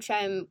coach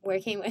I'm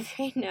working with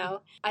right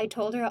now, I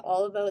told her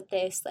all about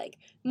this, like,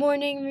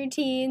 morning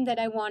routine that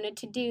I wanted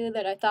to do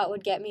that I thought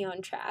would get me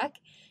on track.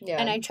 Yeah.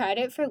 And I tried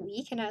it for a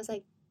week, and I was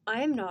like,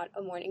 I am not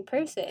a morning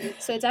person.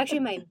 So it's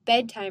actually my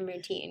bedtime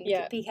routine.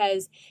 Yeah.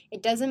 Because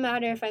it doesn't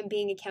matter if I'm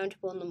being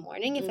accountable in the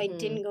morning if I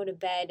didn't go to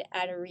bed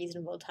at a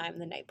reasonable time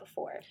the night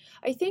before.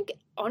 I think,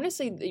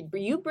 honestly,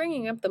 you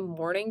bringing up the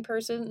morning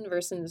person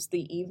versus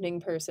the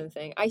evening person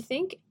thing, I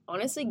think,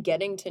 honestly,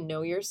 getting to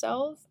know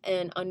yourself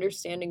and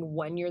understanding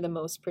when you're the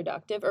most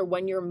productive or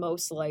when you're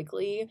most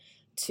likely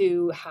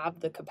to have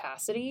the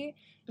capacity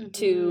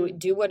to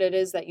do what it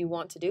is that you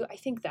want to do, I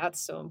think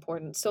that's so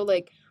important. So,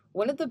 like,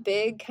 one of the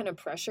big kind of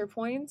pressure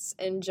points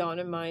in John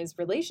and Mai's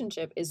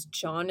relationship is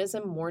John is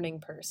a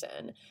morning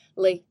person.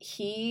 Like,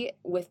 he,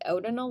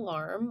 without an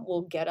alarm,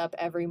 will get up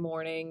every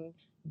morning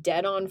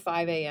dead on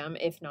 5 a.m.,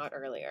 if not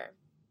earlier.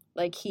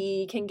 Like,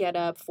 he can get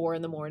up 4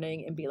 a.m.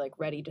 and be, like,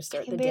 ready to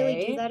start the day. I can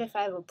barely do that if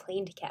I have a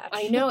plane to catch.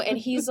 I know, and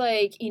he's,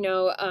 like, you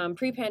know,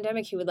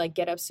 pre-pandemic, he would, like,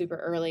 get up super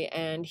early,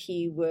 and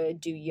he would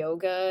do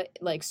yoga,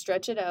 like,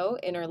 stretch it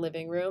out in our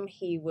living room.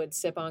 He would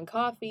sip on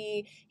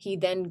coffee. He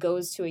then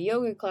goes to a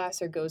yoga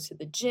class or goes to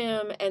the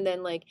gym, and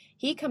then, like,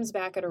 he comes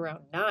back at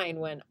around 9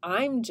 when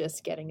I'm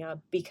just getting up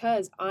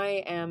because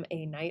I am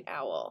a night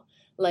owl.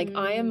 Like,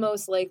 I am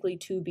most likely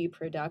to be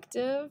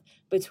productive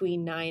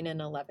between 9 and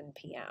 11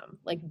 p.m.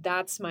 Like,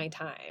 that's my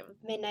time.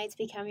 Midnights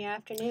become your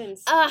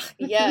afternoons.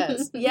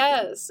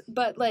 Yes.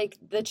 But, like,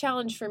 the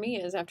challenge for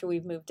me is after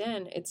we've moved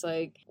in, it's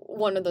like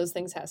one of those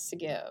things has to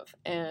give.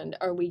 And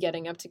are we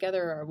getting up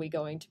together or are we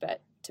going to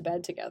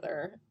bed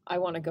together? I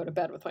want to go to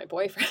bed with my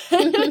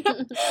boyfriend.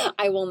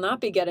 I will not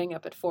be getting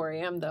up at 4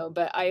 a.m. though,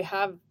 but I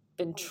have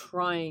been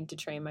trying to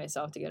train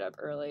myself to get up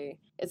early.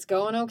 It's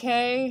going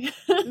okay.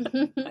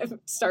 I've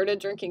started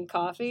drinking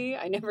coffee.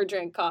 I never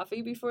drank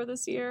coffee before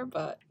this year,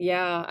 but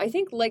yeah, I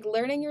think like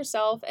learning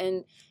yourself,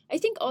 and I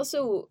think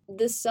also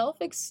the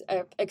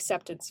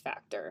self-acceptance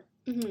factor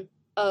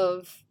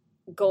of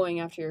going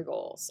after your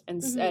goals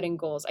and setting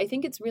goals. I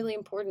think it's really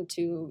important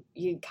you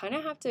kind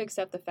of have to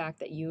accept the fact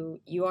that you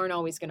aren't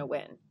always going to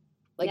win.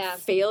 Like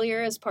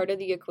failure is part of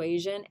the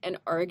equation, and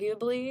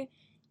arguably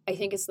I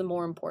think it's the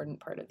more important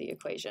part of the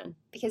equation.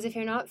 Because if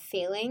you're not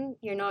failing,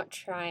 you're not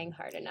trying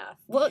hard enough.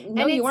 Well,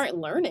 no, you aren't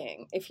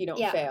learning if you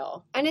don't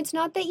fail. And it's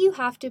not that you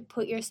have to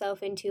put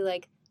yourself into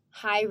like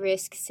high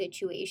risk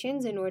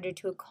situations in order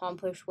to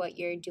accomplish what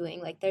you're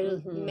doing. Like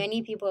there's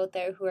many people out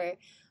there who are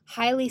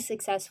highly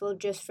successful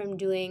just from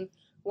doing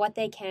what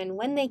they can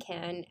when they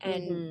can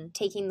and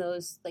taking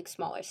those like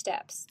smaller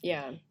steps.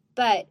 Yeah.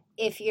 But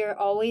if you're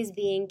always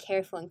being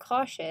careful and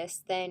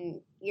cautious,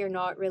 then you're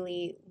not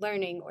really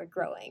learning or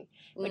growing,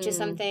 which is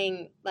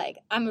something like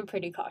I'm a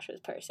pretty cautious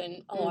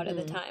person a lot of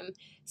the time.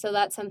 So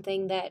that's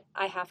something that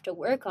I have to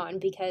work on,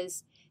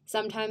 because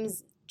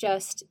sometimes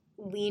just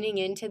leaning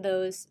into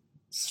those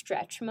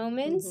stretch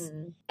moments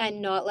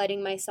and not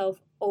letting myself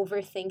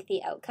overthink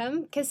the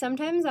outcome, because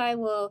sometimes I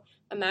will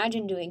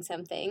imagine doing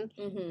something,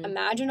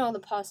 imagine all the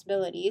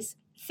possibilities,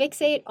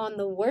 fixate on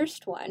the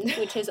worst one,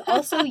 which is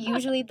also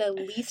usually the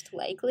least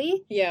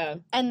likely. Yeah.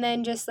 And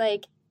then just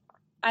like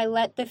I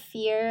let the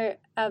fear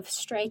of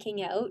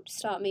striking out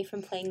stop me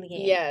from playing the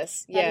game.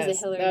 Yes, that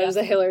was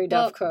a Hilary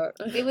Duff quote.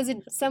 It was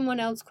someone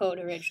else quote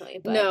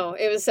originally. But... No,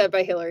 it was said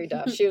by Hilary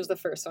Duff. She was the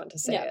first one to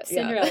say it.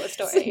 Cinderella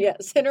story. Yeah,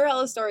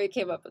 Cinderella story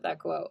came up with that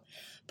quote.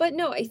 But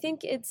no, I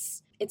think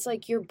it's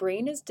like your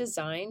brain is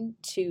designed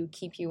to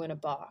keep you in a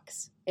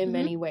box in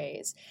many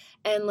ways.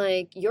 And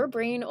like your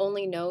brain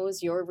only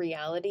knows your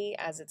reality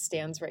as it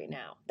stands right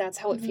now. That's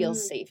how it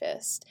feels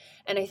safest.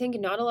 And I think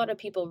not a lot of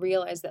people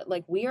realize that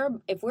like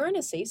if we're in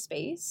a safe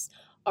space,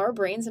 our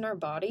brains and our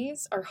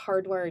bodies are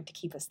hardwired to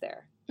keep us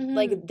there.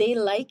 Like they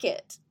like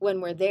it when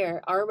we're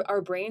there.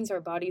 Our brains,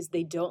 our bodies,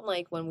 they don't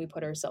like when we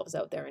put ourselves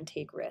out there and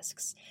take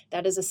risks.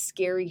 That is a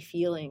scary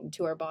feeling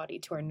to our body,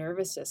 to our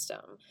nervous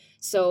system.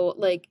 So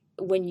like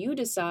when you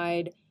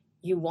decide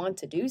you want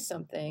to do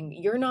something,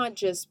 you're not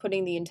just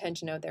putting the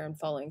intention out there and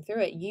following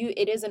through it.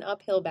 It is an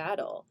uphill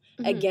battle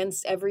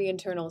against every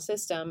internal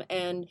system.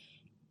 And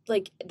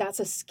like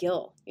that's a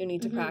skill you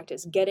need to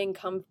practice, getting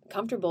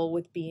comfortable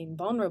with being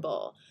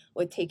vulnerable,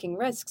 with taking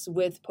risks,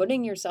 with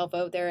putting yourself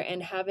out there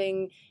and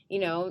having,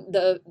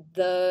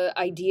 the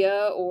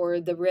idea or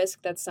the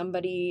risk that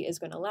somebody is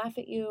going to laugh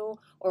at you,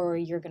 or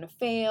you're going to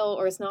fail,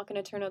 or it's not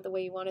going to turn out the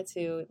way you want it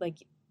to.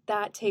 Like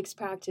that takes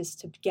practice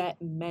to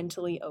get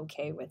mentally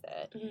okay with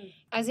it.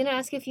 I was going to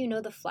ask if you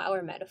know the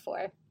flower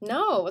metaphor.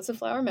 No, what's a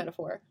flower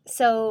metaphor?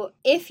 So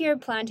if you're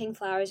planting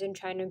flowers and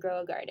trying to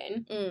grow a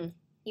garden,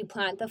 you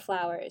plant the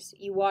flowers,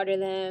 you water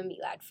them,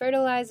 you add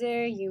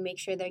fertilizer, you make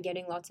sure they're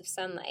getting lots of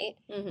sunlight.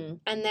 And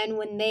then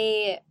when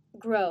they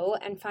grow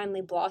and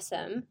finally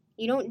blossom,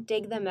 you don't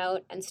dig them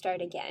out and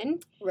start again.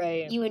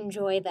 Right. You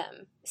enjoy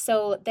them.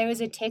 So there was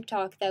a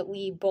TikTok that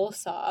we both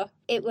saw.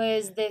 It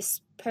was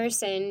this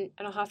person,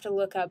 and I'll have to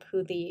look up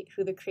who the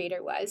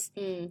creator was,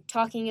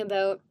 talking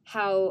about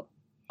how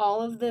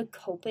all of the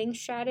coping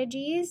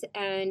strategies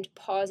and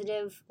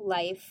positive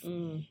life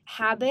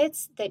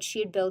habits that she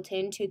had built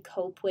in to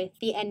cope with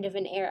the end of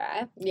an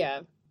era.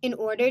 Yeah. In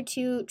order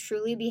to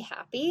truly be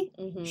happy,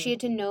 she had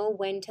to know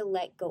when to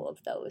let go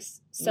of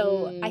those.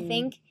 So I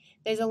think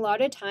there's a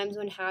lot of times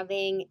when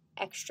having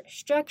extra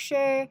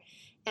structure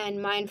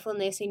and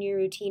mindfulness in your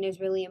routine is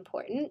really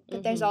important.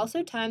 But there's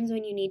also times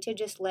when you need to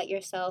just let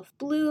yourself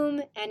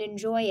bloom and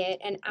enjoy it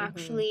and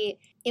actually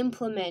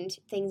implement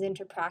things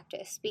into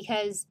practice.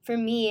 Because for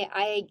me,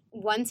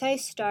 once I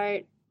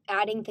start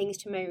adding things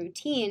to my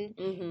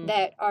routine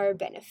that are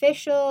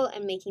beneficial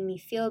and making me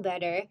feel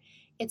better,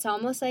 it's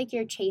almost like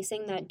you're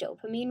chasing that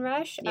dopamine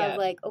rush of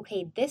like,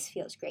 okay, this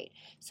feels great.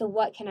 So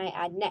what can I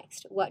add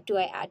next? What do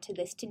I add to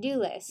this to-do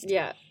list?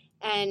 Yeah.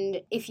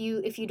 And if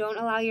you don't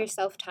allow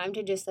yourself time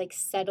to just like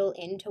settle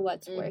into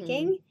what's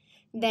working,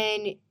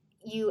 then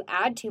you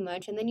add too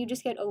much and then you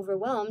just get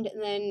overwhelmed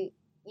and then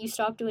you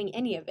stop doing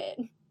any of it.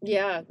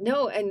 Yeah,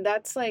 no, and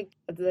that's like,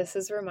 this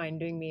is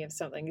reminding me of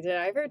something. Did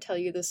I ever tell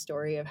you the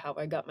story of how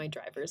I got my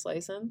driver's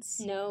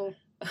license? No.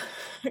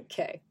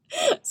 Okay.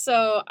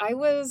 So I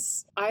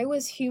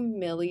was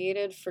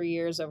humiliated for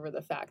years over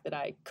the fact that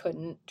I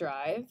couldn't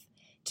drive,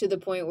 to the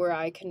point where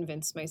I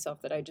convinced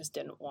myself that I just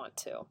didn't want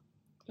to.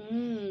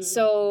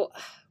 So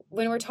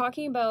when we're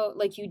talking about,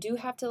 like, you do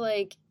have to,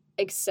 like,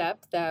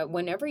 accept that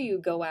whenever you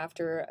go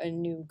after a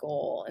new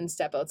goal and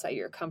step outside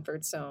your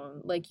comfort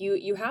zone, like,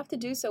 you have to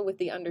do so with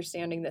the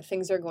understanding that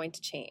things are going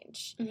to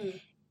change.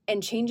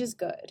 And change is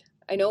good.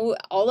 I know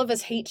all of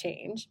us hate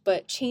change,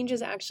 but change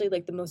is actually,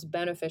 like, the most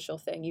beneficial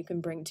thing you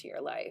can bring to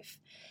your life.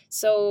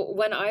 So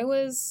when I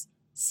was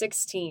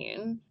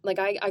 16, like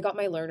I got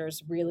my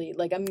learners really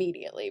like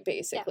immediately,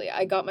 basically. Yeah.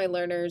 I got my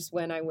learners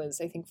when I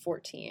was, I think,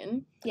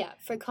 14. Yeah,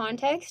 for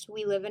context,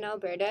 we live in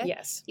Alberta.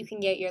 Yes. You can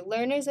get your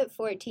learners at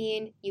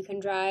 14. You can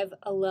drive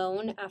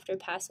alone after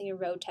passing a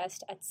road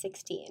test at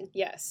 16.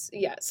 Yes,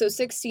 yeah. So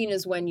 16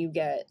 is when you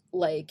get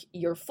like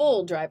your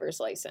full driver's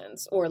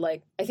license, or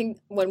like I think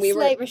when we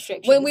Slight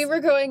restrictions. When we were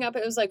growing up,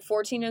 it was like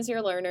 14 is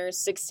your learners,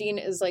 16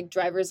 is like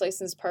driver's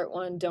license part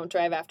 1, don't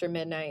drive after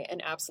midnight,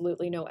 and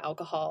absolutely no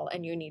alcohol,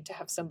 and you need to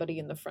have somebody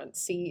in the front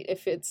seat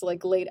if it's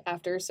like late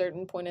after a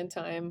certain point in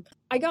time.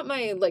 I got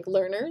my like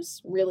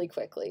learners really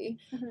quickly,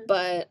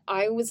 but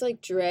I was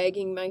like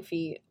dragging my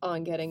feet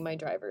on getting my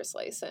driver's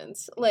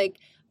license. Like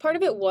part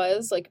of it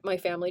was like my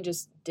family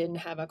just didn't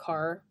have a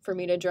car for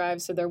me to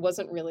drive, so there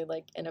wasn't really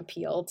like an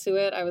appeal to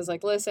it. I was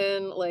like,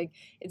 listen, like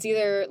it's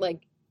either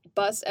like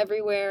bus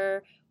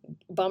everywhere,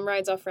 bum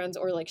rides off friends,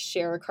 or like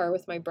share a car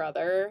with my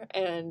brother.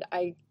 And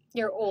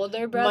your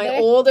older brother? My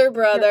older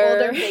brother.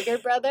 Your older, bigger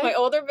brother? My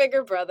older,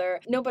 bigger brother.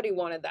 Nobody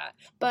wanted that.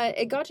 But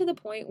it got to the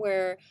point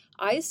where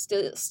I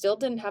still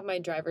didn't have my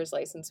driver's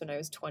license when I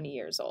was 20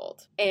 years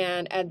old.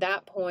 And at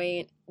that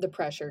point, the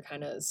pressure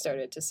kind of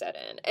started to set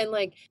in. And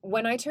like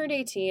when I turned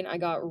 18, I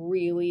got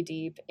really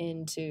deep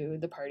into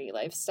the party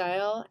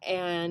lifestyle.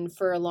 And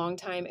for a long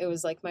time, it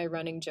was like my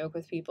running joke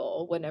with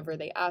people whenever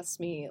they asked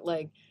me,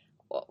 like,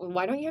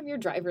 why don't you have your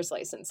driver's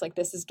license? Like,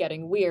 this is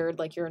getting weird.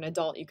 Like, you're an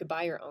adult. You could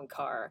buy your own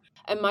car.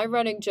 And my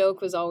running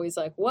joke was always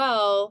like,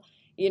 well,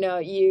 you know,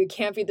 you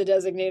can't be the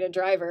designated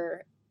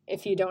driver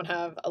if you don't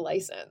have a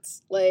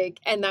license. Like,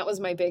 and that was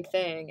my big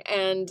thing.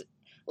 And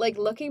like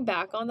looking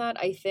back on that,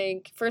 I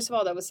think, first of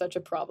all, that was such a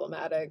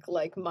problematic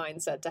like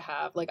mindset to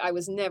have. Like, I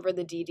was never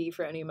the DD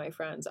for any of my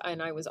friends,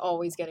 and I was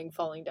always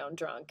falling down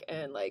drunk,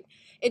 and like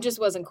it just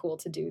wasn't cool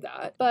to do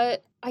that.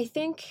 But I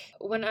think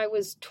when I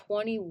was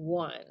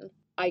 21,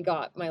 I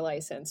got my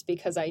license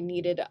because I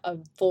needed a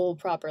full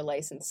proper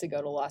license to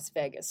go to Las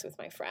Vegas with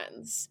my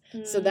friends.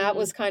 So that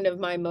was kind of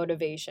my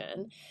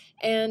motivation.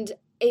 And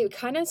it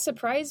kind of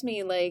surprised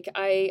me. Like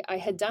I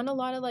had done a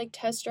lot of like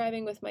test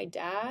driving with my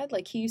dad.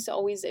 Like he used to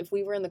always, if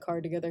we were in the car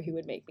together, he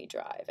would make me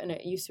drive, and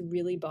it used to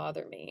really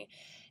bother me.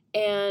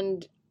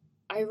 And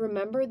I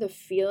remember the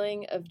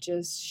feeling of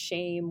just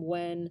shame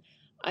when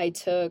I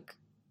took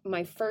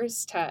my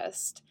first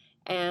test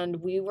and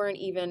we weren't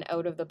even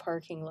out of the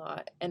parking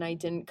lot, and I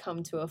didn't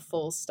come to a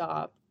full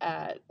stop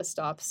at a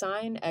stop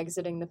sign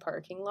exiting the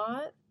parking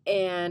lot,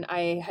 and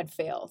I had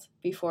failed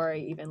before I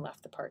even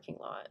left the parking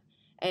lot.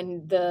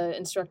 And the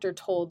instructor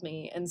told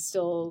me and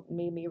still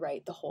made me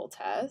write the whole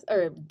test,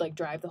 or like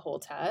drive the whole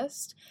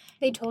test.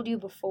 They told you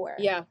before?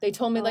 Yeah, they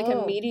told me like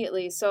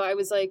immediately. So I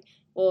was like,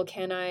 well,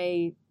 can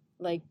I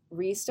like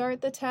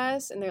restart the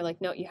test? And they're like,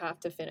 no, you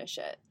have to finish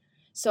it.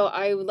 So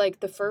I like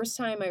the first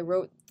time I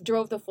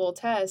drove the full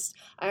test,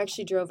 I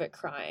actually drove it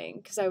crying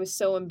because I was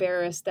so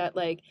embarrassed that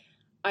like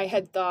I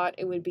had thought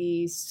it would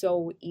be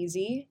so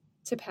easy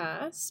to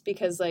pass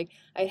because like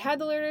I had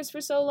the learners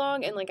for so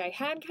long, and like I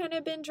had kind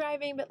of been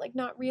driving, but like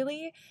not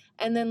really.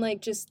 And then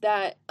like just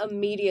that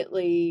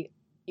immediately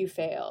you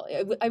fail.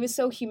 I was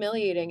so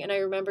humiliating. And I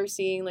remember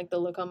seeing like the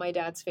look on my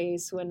dad's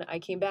face when I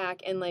came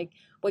back, and like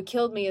what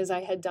killed me is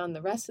I had done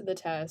the rest of the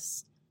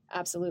tests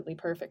absolutely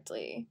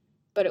perfectly.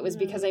 But it was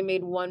because I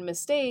made one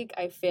mistake,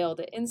 I failed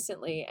it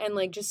instantly. And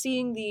like just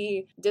seeing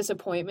the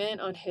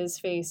disappointment on his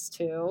face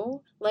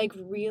too, like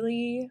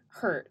really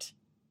hurt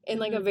in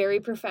like a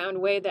very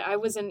profound way that I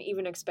wasn't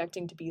even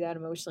expecting to be that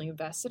emotionally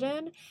invested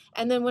in.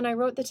 And then when I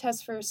wrote the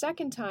test for a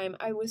second time,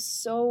 I was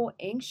so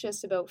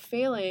anxious about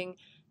failing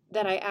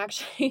that I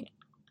actually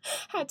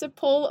had to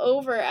pull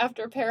over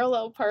after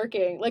parallel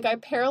parking. Like I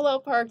parallel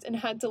parked and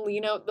had to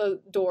lean out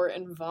the door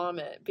and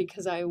vomit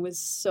because I was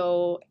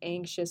so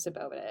anxious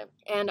about it.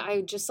 And I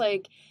just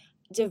like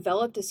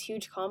developed this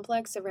huge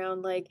complex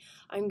around like,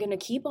 I'm going to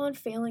keep on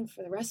failing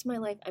for the rest of my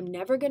life. I'm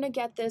never going to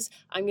get this.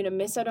 I'm going to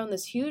miss out on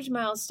this huge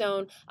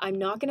milestone. I'm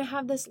not going to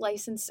have this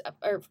license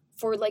or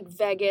for like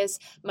Vegas.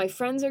 My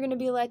friends are going to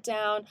be let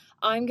down.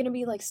 I'm going to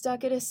be like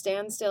stuck at a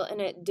standstill. And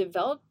it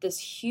developed this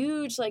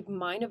huge like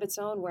mind of its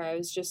own where I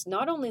was just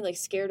not only like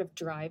scared of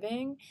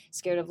driving,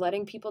 scared of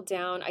letting people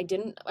down. I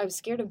was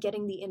scared of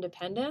getting the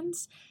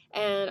independence.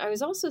 And I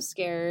was also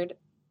scared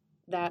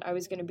that I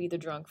was going to be the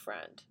drunk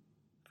friend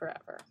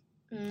forever.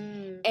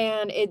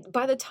 And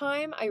by the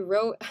time I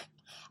wrote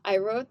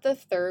the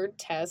third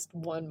test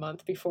 1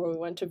 month before we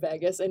went to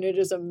Vegas, and it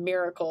is a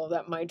miracle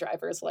that my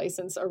driver's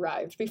license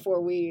arrived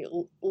before we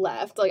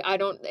left. Like I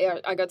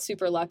got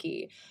super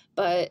lucky,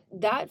 but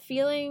that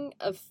feeling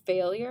of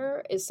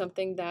failure is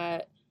something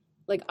that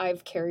like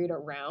I've carried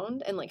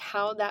around, and like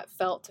how that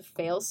felt to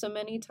fail so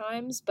many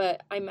times.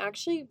 But I'm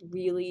actually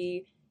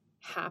really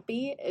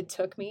happy it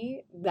took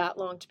me that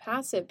long to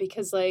pass it,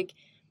 because like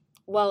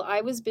while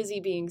I was busy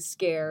being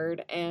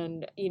scared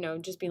and, you know,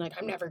 just being like,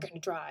 I'm never going to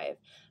drive,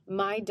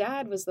 my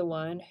dad was the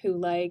one who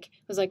like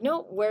was like,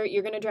 no,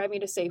 you're going to drive me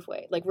to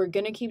Safeway. Like, we're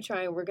going to keep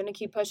trying. We're going to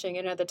keep pushing.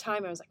 And at the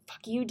time I was like,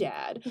 fuck you,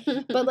 Dad.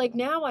 But like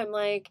now I'm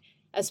like,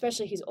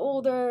 especially he's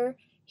older.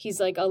 he's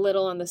like a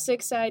little on the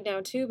sick side now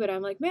too, but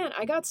I'm like, man,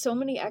 I got so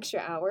many extra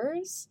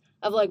hours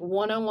of like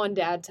one-on-one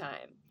dad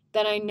time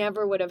that I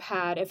never would have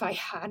had if I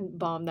hadn't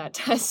bombed that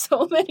test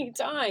so many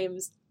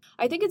times.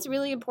 I think it's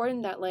really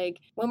important that, like,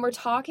 when we're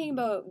talking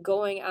about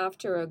going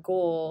after a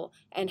goal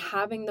and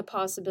having the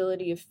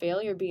possibility of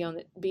failure be on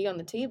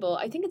the table,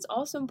 I think it's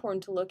also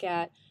important to look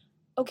at,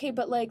 okay,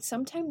 but like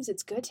sometimes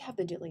it's good to have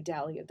the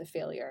dilly-dally of the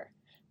failure.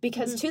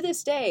 Because to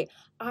this day,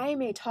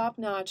 I'm a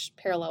top-notch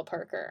parallel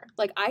parker.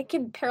 Like, I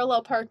can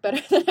parallel park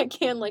better than I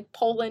can, like,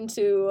 pull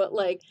into,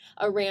 like,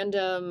 a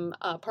random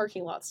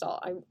parking lot stall.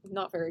 I'm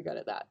not very good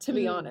at that, to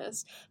be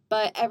honest.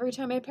 But every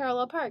time I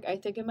parallel park, I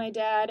think of my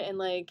dad and,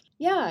 like,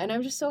 yeah, and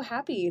I'm just so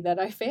happy that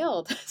I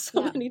failed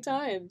so many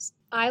times.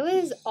 I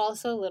was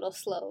also a little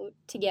slow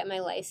to get my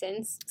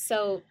license.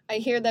 So I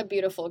hear that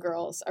beautiful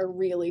girls are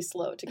really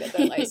slow to get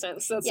their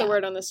license. That's the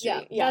word on the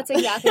street. Yeah, that's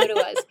exactly what it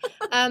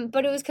was.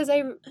 But it was because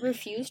I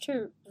refused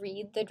to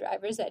read the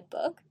driver's ed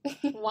book.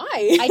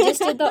 Why? I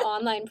just did the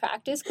online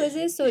practice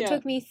quizzes, so it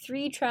took me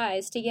 3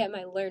 tries to get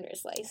my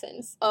learner's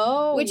license.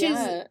 Oh, which is,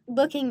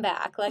 looking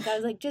back, like, I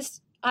was like,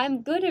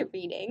 I'm good at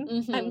reading.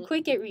 Mm-hmm. I'm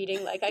quick at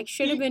reading. Like, I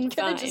should have been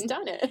fine. Could have just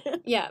done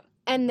it. Yeah.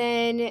 And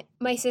then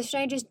my sister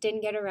and I just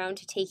didn't get around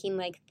to taking,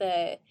 like,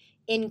 the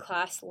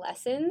in-class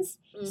lessons.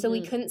 Mm-hmm. So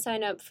we couldn't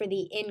sign up for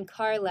the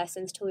in-car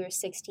lessons till we were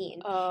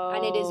 16. Oh.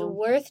 And it is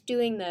worth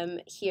doing them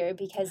here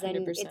because then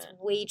 100%. It's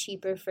way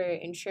cheaper for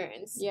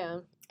insurance. Yeah.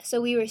 So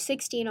we were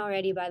 16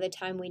 already by the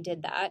time we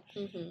did that.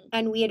 Mm-hmm.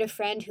 And we had a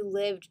friend who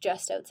lived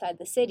just outside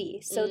the city.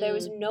 So there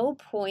was no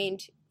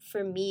point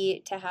for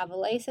me to have a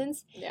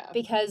license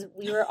because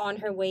we were on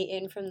her way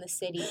in from the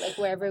city, like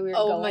wherever we were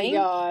going. Oh my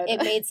God.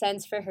 It made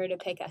sense for her to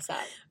pick us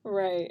up.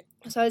 Right.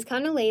 So I was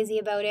kind of lazy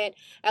about it.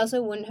 I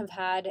also wouldn't have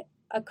had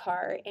a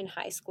car in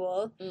high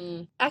school.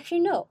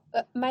 Actually, no.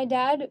 My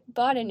dad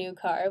bought a new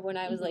car when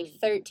I was like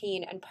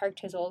 13 and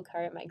parked his old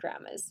car at my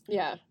grandma's.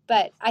 Yeah.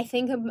 But I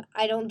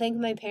don't think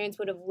my parents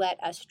would have let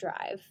us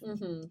drive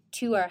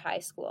to our high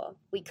school.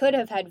 We could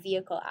have had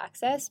vehicle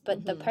access,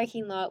 but the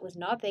parking lot was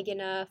not big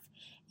enough.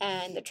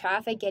 And the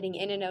traffic getting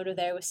in and out of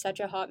there was such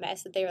a hot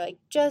mess that they were like,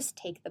 just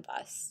take the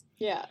bus.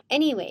 Yeah.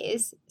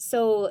 Anyways,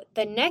 so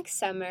the next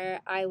summer,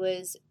 I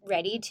was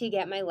ready to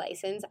get my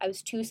license. I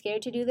was too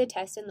scared to do the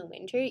test in the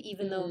winter,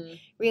 even though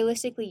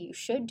realistically you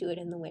should do it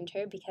in the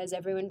winter because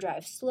everyone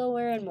drives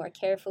slower and more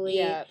carefully.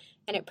 Yeah.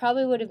 And it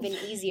probably would have been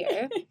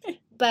easier.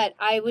 But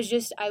I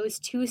was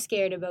too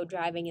scared about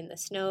driving in the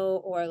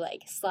snow or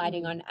like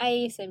sliding on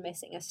ice and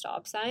missing a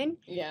stop sign.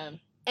 Yeah.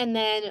 And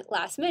then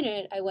last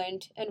minute, I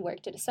went and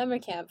worked at a summer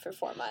camp for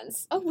 4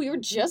 months. Oh, we were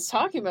just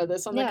talking about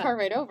this on the car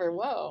ride over.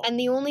 Whoa. And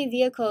the only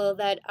vehicle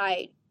that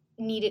I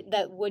needed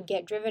that would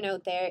get driven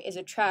out there is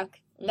a truck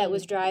that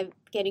was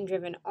getting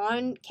driven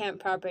on camp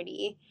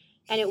property,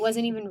 and it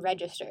wasn't even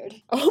registered.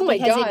 Oh my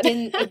God.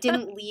 It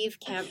didn't leave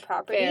camp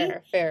property.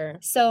 Fair.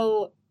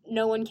 So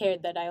no one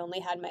cared that I only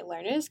had my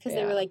learners because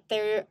they were like,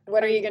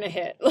 what are you going to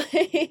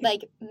hit?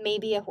 Like,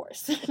 maybe a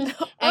horse.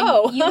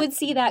 And you would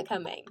see that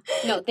coming.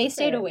 No, they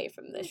stayed away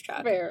from this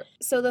truck. Fair.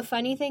 So the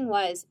funny thing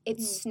was, it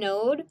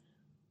snowed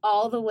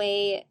all the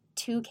way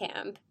to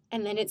camp,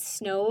 and then it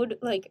snowed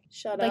like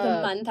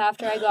a month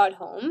after I got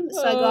home.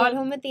 So I got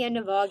home at the end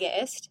of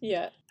August.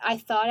 Yeah. I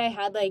thought I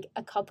had like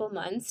a couple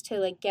months to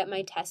like get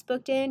my test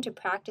booked in to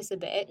practice a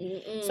bit.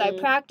 So I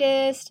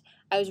practiced.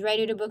 I was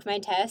ready to book my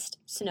test.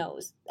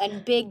 Snows.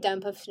 And big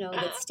dump of snow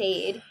that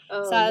stayed.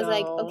 So I was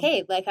like,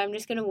 okay, like I'm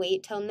just going to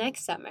wait till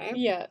next summer.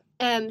 Yeah.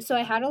 So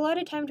I had a lot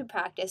of time to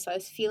practice. So I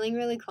was feeling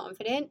really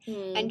confident.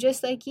 And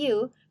just like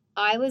you,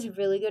 I was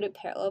really good at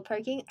parallel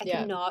parking. I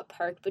could not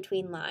park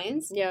between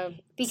lines. Yeah.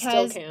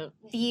 Because still can't.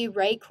 The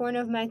right corner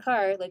of my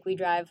car, like we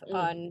drive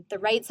on the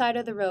right side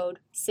of the road,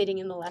 sitting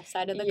in the left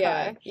side of the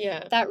car.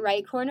 Yeah. That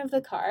right corner of the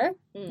car,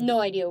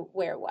 no idea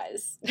where it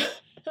was.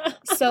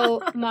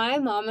 So my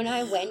mom and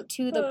I went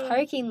to the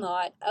parking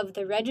lot of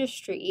the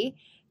registry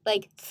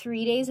like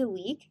 3 days a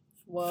week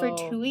for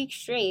 2 weeks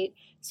straight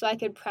so I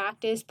could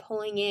practice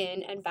pulling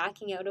in and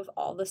backing out of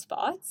all the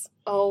spots.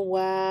 Oh,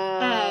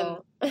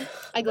 wow.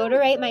 I go to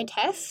write my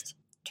test,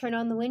 turn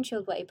on the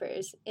windshield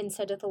wipers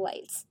instead of the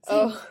lights.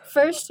 Oh.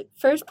 First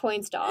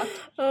points docked.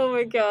 Oh,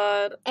 my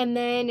God. And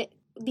then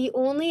the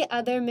only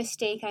other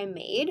mistake I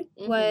made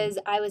was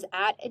I was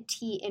at a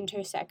T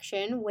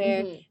intersection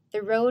where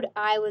the road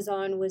I was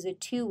on was a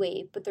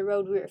 2-way, but the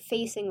road we were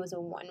facing was a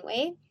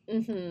 1-way.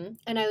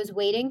 And I was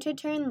waiting to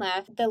turn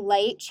left. The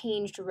light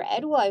changed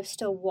red while I was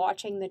still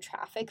watching the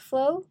traffic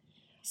flow.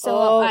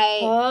 So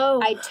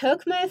I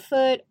took my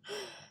foot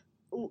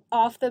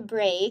off the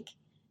brake,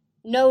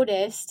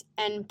 noticed,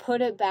 and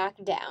put it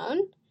back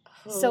down.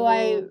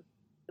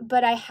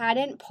 But I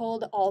hadn't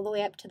pulled all the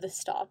way up to the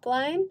stop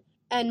line.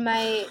 And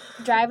my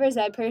driver's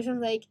ed person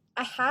was like,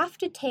 I have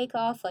to take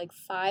off like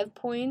 5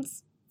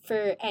 points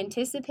for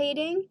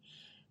anticipating.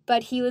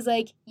 But he was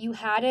like, you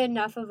had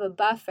enough of a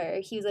buffer.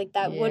 He was like,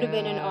 that would have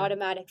been an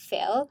automatic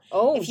fail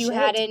if you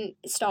hadn't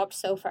stopped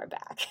so far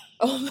back.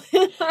 Oh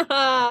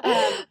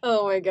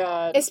my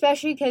God.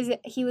 Especially because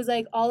he was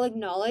like, I'll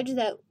acknowledge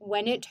that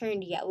when it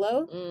turned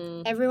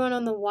yellow, everyone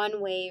on the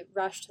one-way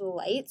rushed to the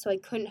light, so I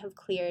couldn't have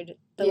cleared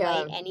the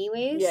light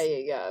anyways.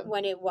 Yeah.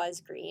 When it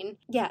was green.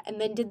 Yeah, and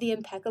then did the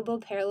impeccable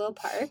parallel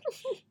park.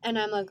 And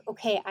I'm like,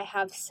 okay, I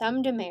have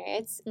some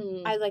demerits.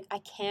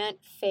 I can't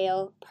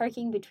fail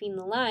parking between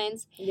the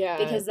lines. Yeah.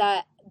 Because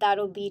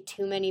that'll be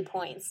too many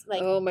points.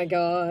 Like, oh my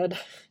God.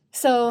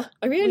 So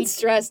I'm even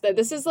stressed that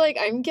this is like,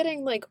 I'm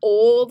getting like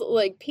old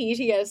like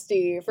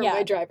PTSD from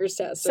my driver's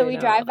test. So we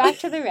drive back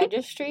to the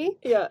registry.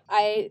 Yeah.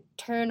 I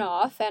turn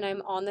off and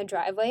I'm on the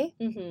driveway.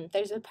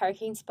 There's a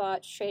parking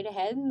spot straight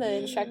ahead, and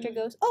the instructor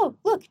goes, "Oh,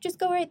 look, just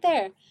go right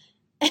there."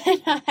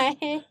 And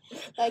I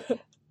like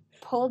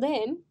pulled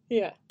in,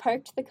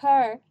 parked the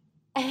car,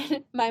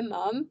 and my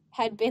mom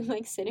had been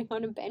like sitting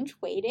on a bench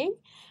waiting,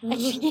 and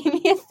she gave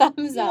me a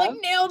thumbs up. Like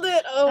nailed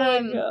it. Oh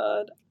my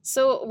God.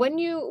 So when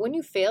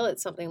you fail at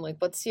something, like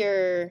what's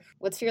your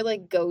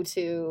like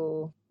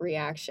go-to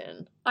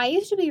reaction? I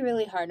used to be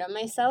really hard on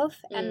myself,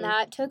 and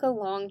that took a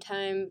long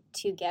time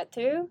to get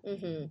through.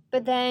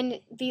 But then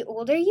the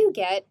older you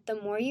get,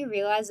 the more you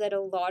realize that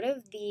a lot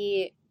of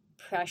the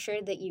pressure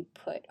that you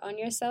put on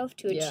yourself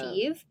to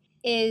achieve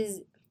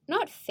is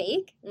not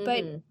fake,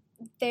 but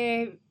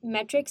they're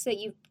metrics that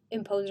you've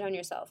imposed on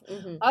yourself.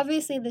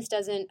 Obviously, this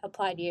doesn't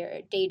apply to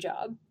your day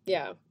job.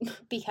 Yeah.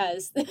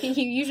 Because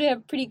you usually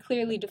have pretty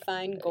clearly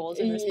defined goals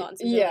and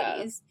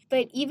responsibilities. Yeah.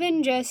 But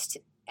even just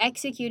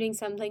executing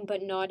something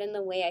but not in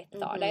the way I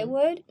thought I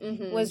would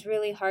was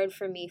really hard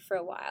for me for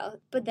a while.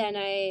 But then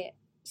I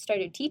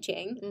started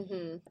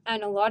teaching,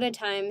 and a lot of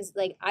times,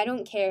 like, I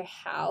don't care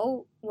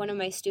how one of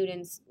my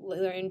students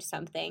learned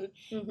something.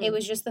 It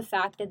was just the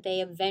fact that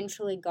they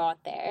eventually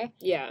got there.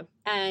 Yeah.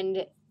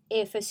 And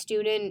if a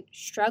student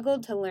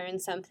struggled to learn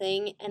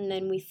something and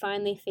then we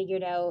finally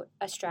figured out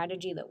a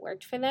strategy that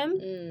worked for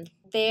them,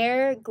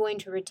 they're going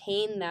to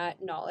retain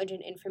that knowledge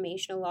and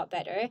information a lot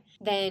better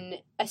than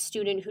a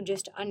student who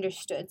just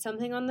understood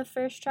something on the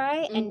first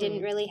try and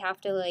didn't really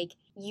have to, like,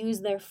 use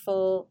their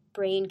full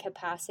brain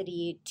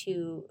capacity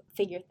to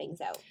figure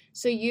things out.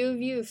 So you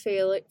view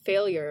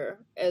failure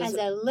as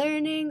a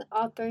learning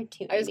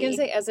opportunity. I was going to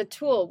say as a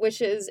tool,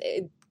 which is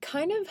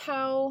kind of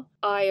how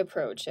I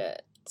approach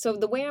it. So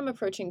the way I'm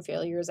approaching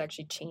failure is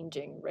actually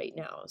changing right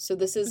now. So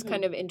this is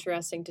kind of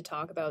interesting to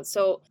talk about.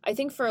 So I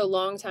think for a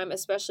long time,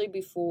 especially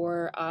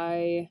before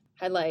I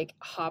had like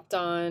hopped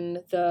on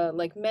the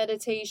like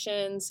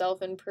meditation,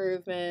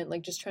 self-improvement,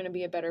 like just trying to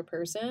be a better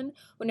person,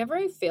 whenever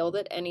I failed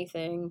at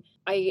anything,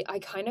 I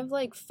kind of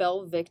like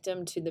fell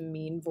victim to the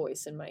mean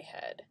voice in my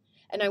head.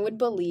 And I would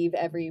believe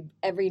every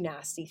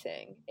nasty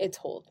thing it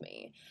told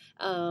me.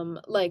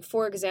 Like,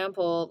 for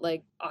example,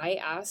 like I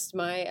asked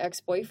my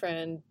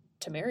ex-boyfriend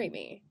to marry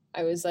me.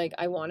 I was like,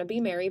 I want to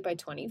be married by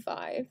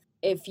 25.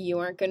 If you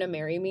aren't going to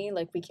marry me,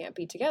 like, we can't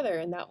be together.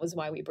 And that was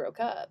why we broke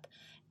up.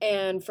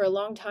 And for a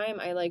long time,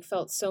 I like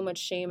felt so much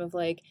shame of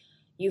like,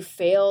 you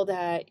failed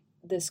at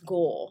this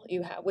goal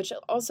you have, which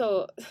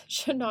also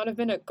should not have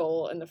been a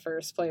goal in the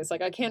first place.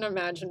 Like, I can't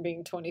imagine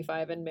being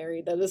 25 and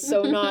married. That is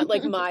so not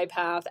like my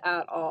path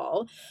at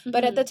all.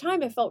 But at the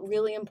time, it felt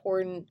really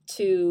important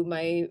to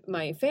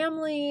my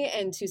family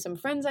and to some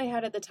friends I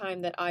had at the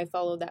time that I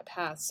followed that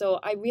path. So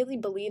I really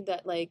believe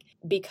that, like,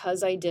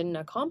 because I didn't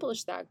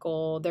accomplish that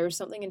goal, there was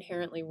something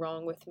inherently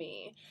wrong with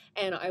me.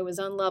 And I was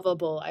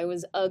unlovable. I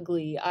was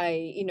ugly.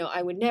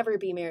 I would never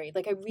be married.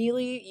 Like, I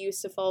really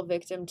used to fall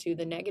victim to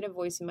the negative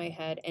voice in my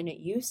head, and it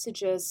used to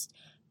just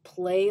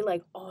play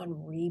like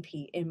on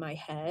repeat in my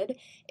head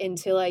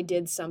until I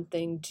did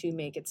something to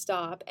make it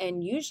stop.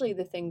 And usually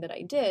the thing that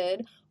I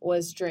did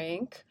was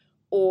drink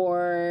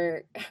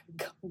or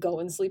go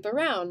and sleep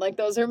around. Like,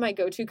 those are my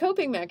go-to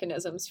coping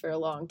mechanisms for a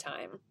long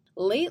time.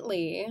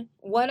 Lately,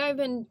 what I've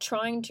been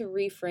trying to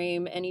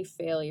reframe any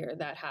failure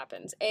that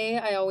happens,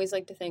 I always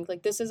like to think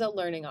like this is a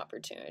learning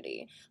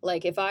opportunity.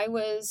 Like, if I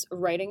was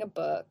writing a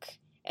book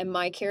and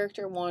my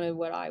character wanted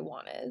what I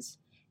wanted,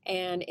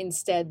 and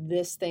instead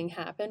this thing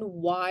happened,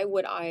 why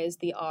would I as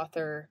the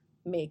author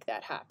make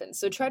that happen?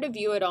 So try to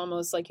view it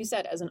almost, like you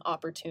said, as an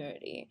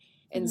opportunity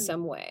in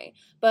some way.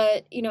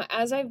 But,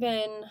 as I've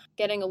been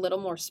getting a little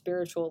more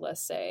spiritual,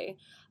 let's say,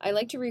 I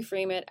like to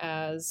reframe it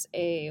as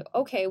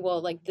okay, well,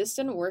 like, this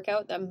didn't work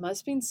out. That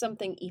must mean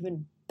something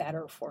even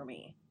better for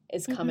me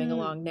is coming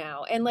along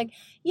now. And like,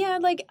 yeah,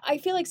 like, I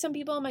feel like some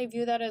people might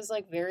view that as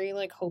like very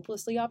like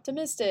hopelessly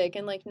optimistic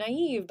and like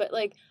naive, but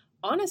like,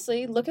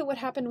 honestly, look at what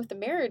happened with the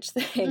marriage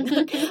thing.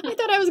 Like, I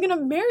thought I was going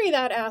to marry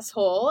that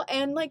asshole,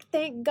 and like,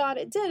 thank God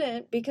it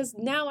didn't, because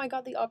now I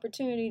got the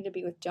opportunity to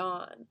be with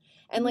John.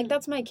 And like,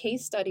 that's my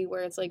case study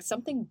where it's like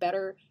something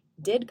better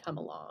did come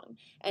along.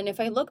 And if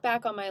I look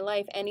back on my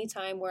life, any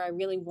time where I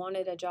really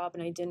wanted a job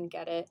and I didn't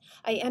get it,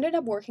 I ended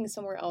up working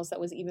somewhere else that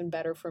was even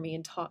better for me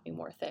and taught me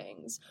more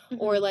things.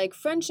 Mm-hmm. Or like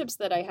friendships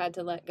that I had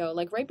to let go.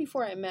 Like right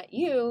before I met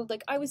you,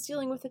 like I was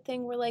dealing with a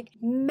thing where like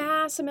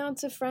mass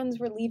amounts of friends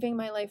were leaving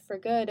my life for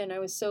good, and I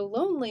was so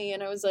lonely,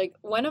 and I was like,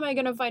 when am I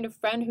going to find a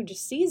friend who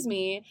just sees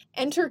me?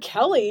 Enter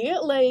Kelly.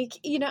 Like,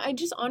 you know, I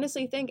just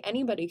honestly think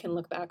anybody can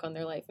look back on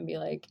their life and be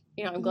like,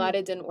 you know, I'm glad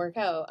it didn't work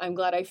out. I'm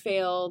glad I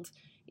failed.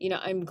 You know,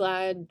 I'm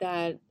glad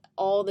that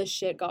all the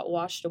shit got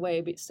washed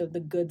away so the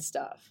good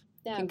stuff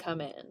can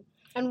come in.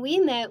 And we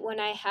met when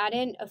I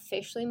hadn't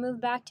officially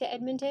moved back to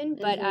Edmonton,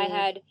 but I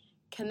had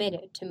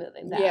committed to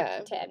moving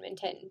back to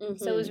Edmonton.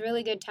 So it was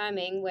really good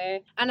timing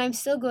and I'm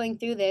still going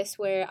through this,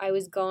 where I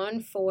was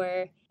gone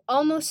for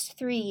almost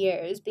 3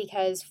 years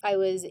because I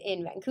was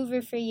in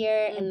Vancouver for a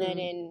year and then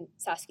in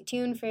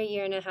Saskatoon for a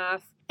year and a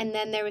half. And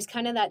then there was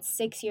kind of that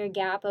 6-year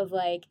gap of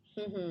like,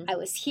 I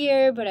was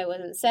here, but I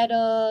wasn't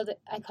settled.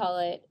 I call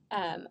it,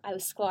 I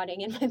was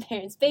squatting in my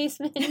parents'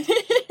 basement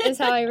is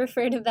how I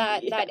refer to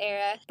that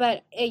era.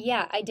 But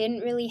I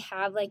didn't really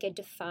have like a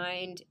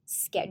defined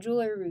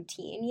schedule or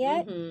routine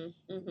yet.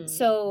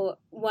 So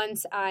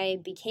once I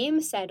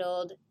became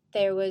settled,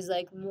 there was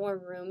like more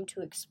room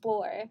to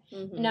explore.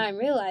 Now I'm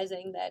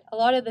realizing that a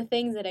lot of the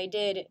things that I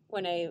did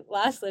when I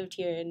last lived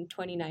here in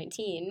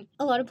 2019,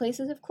 a lot of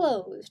places have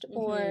closed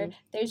or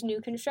there's new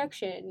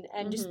construction,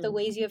 and just the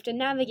ways you have to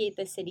navigate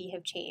the city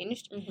have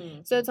changed.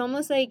 So it's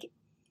almost like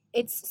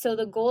so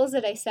the goals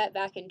that I set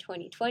back in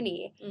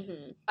 2020,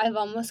 I've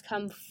almost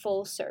come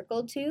full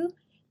circle to,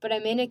 but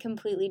I'm in a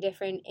completely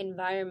different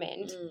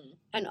environment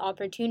and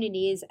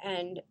opportunities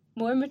and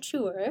more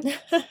mature.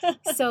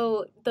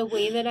 So the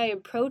way that I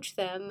approach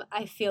them,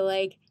 I feel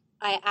like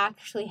I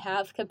actually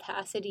have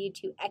capacity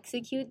to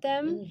execute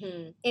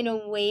them in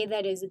a way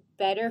that is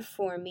better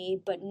for me,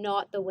 but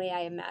not the way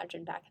I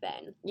imagined back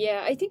then.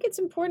 Yeah, I think it's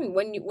important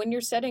when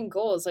you're setting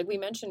goals, like we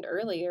mentioned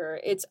earlier,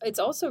 it's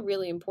also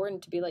really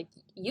important to be like,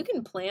 you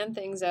can plan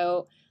things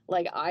out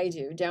like I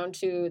do, down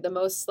to the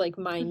most like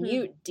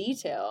minute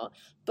detail.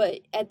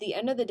 But at the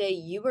end of the day,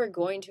 you are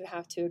going to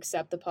have to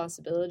accept the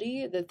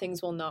possibility that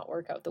things will not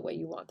work out the way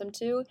you want them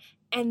to.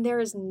 And there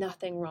is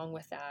nothing wrong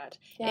with that.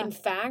 Yeah. In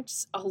fact,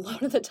 a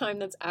lot of the time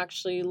that's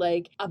actually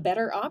like a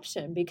better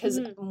option, because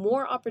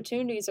more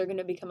opportunities are going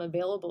to become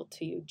available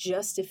to you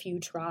just if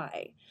you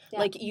try. Yeah.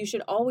 Like you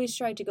should always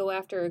try to go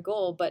after a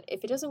goal, but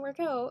if it doesn't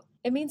work out,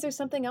 it means there's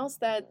something else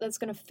that's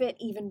going to fit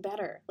even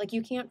better. Like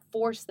you can't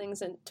force things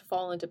to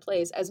fall into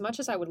place. As much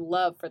as I would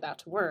love for that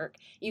to work,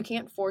 you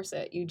can't force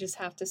it. You just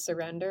have to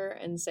surrender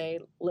and say,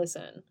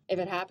 listen, if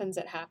it happens,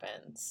 it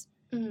happens.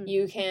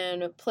 You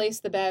can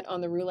place the bet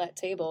on the roulette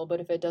table, but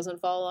if it doesn't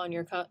fall on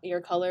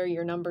your color,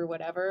 your number,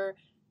 whatever,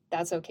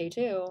 that's okay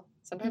too.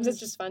 Sometimes it's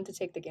just fun to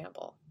take the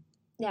gamble.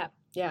 Yeah.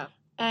 Yeah.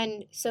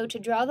 And so to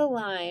draw the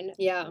line,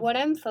 what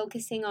I'm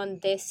focusing on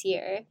this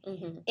year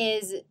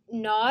is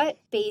not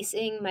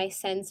basing my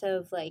sense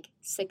of like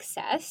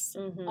success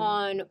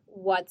on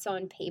what's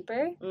on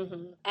paper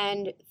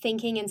and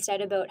thinking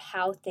instead about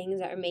how things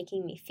are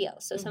making me feel.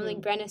 So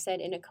something Brenna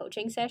said in a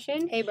coaching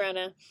session. Hey,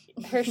 Brenna.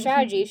 Her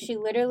strategy, she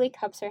literally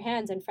cups her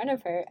hands in front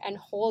of her and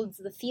holds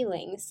the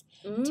feelings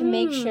to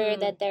make sure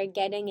that they're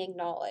getting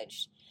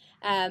acknowledged.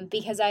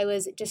 Because I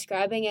was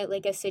describing it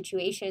like a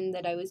situation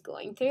that I was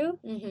going through.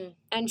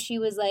 And she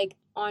was like,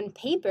 on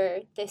paper,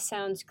 this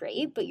sounds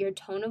great, but your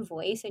tone of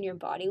voice and your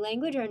body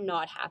language are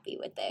not happy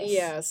with this.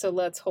 Yeah, so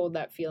let's hold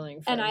that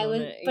feeling for a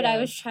moment. I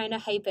was trying to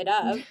hype it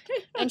up.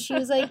 And she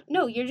was like,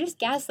 no, you're just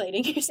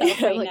gaslighting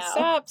yourself right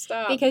now.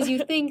 Stop. Because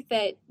you think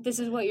that this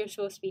is what you're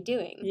supposed to be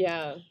doing.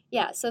 Yeah.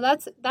 Yeah, so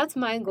that's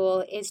my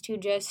goal, is to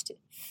just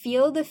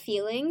feel the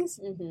feelings,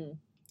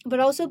 but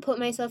also put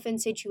myself in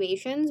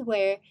situations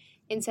where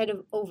instead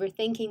of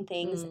overthinking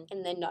things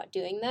and then not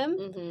doing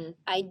them,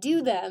 I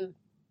do them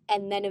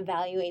and then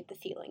evaluate the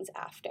feelings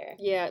after.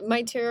 Yeah,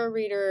 my tarot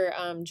reader,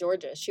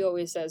 Georgia, she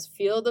always says,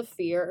 feel the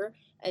fear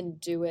and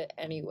do it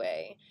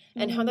anyway.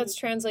 And how that's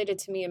translated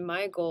to me in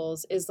my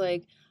goals is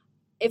like,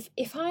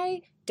 if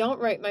I don't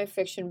write my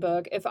fiction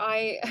book, if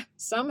I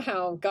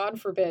somehow,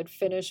 God forbid,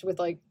 finish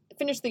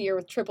the year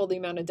with triple the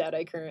amount of debt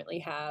I currently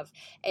have,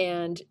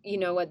 and you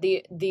know what,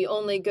 the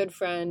only good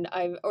friend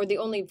the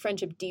only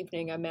friendship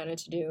deepening I've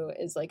managed to do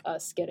is like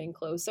us getting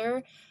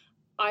closer,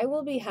 I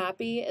will be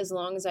happy as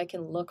long as I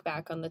can look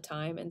back on the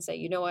time and say,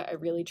 you know what, I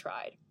really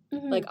tried.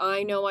 Like,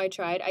 I know I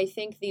tried. I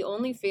think the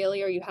only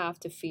failure you have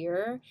to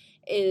fear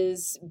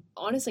is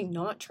honestly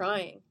not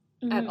trying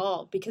at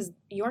all, because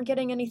you aren't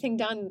getting anything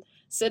done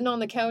sitting on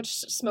the couch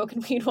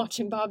smoking weed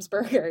watching Bob's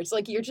Burgers.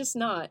 Like, you're just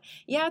not.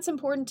 Yeah, it's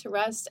important to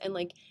rest and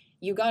like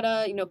you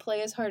gotta,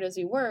 play as hard as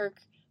you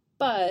work,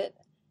 but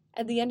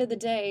at the end of the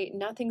day,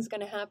 nothing's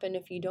going to happen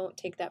if you don't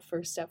take that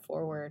first step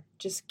forward.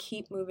 Just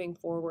keep moving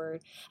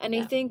forward. And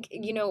I think,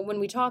 when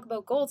we talk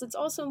about goals, it's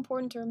also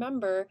important to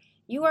remember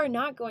you are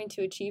not going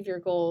to achieve your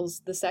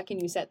goals the second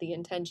you set the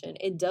intention.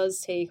 It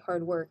does take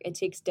hard work. It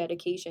takes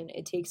dedication.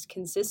 It takes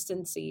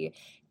consistency.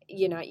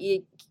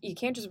 you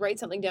can't just write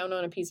something down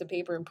on a piece of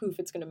paper and poof,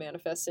 it's going to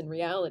manifest in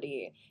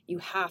reality. You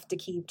have to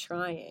keep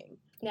trying.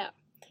 Yeah.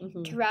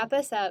 Mm-hmm. To wrap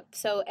us up,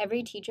 so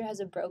every teacher has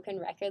a broken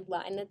record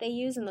line that they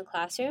use in the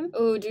classroom.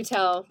 Oh, do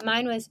tell.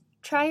 Mine was,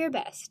 try your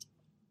best.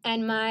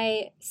 And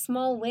my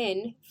small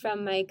win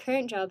from my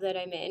current job that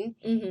I'm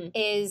in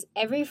is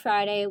every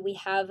Friday we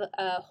have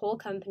a whole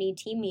company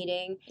team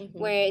meeting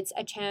where it's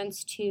a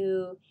chance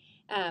to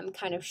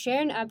kind of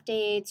share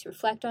updates,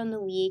 reflect on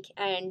the week,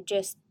 and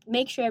just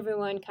make sure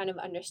everyone kind of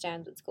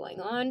understands what's going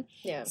on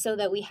so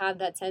that we have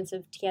that sense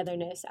of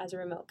togetherness as a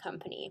remote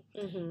company.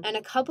 And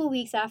a couple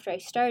weeks after I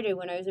started,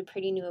 when I was a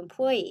pretty new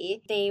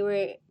employee,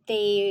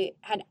 they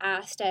had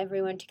asked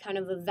everyone to kind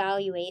of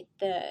evaluate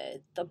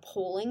the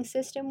polling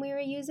system we were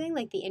using,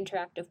 like the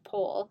interactive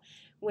poll,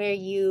 where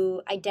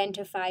you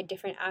identify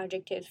different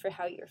adjectives for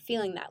how you're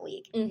feeling that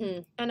week.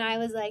 And I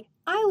was like,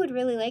 I would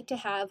really like to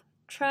have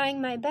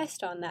trying my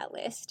best on that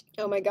list.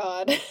 Oh my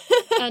God.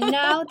 And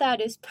now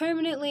that is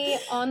permanently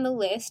on the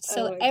list.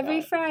 So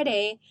every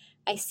Friday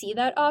I see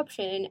that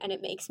option and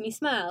it makes me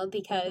smile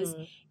because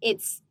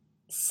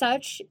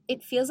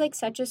it feels like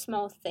such a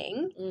small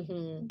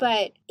thing,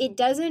 but it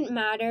doesn't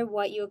matter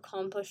what you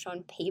accomplish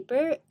on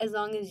paper as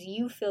long as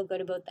you feel good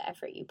about the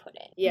effort you put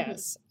in.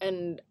 Yes.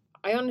 And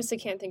I honestly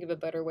can't think of a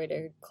better way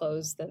to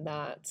close than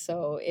that.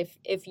 So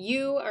if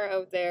you are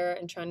out there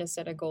and trying to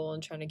set a goal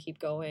and trying to keep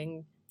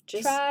going,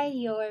 Just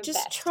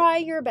try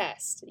your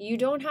best. You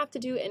don't have to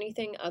do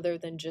anything other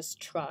than just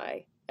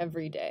try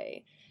every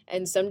day.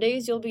 And some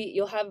days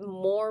you'll have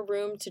more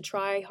room to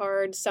try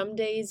hard. Some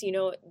days,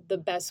 the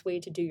best way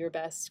to do your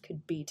best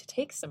could be to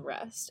take some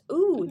rest.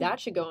 Ooh, that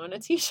should go on a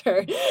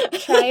t-shirt.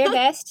 Try your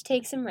best,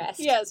 take some rest.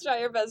 Yes, try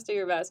your best, do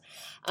your best.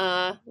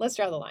 Let's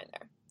draw the line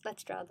there.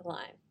 Let's draw the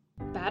line.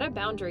 Bad at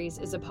Boundaries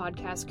is a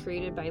podcast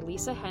created by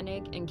Lisa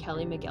Hennig and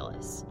Kelly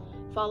McGillis.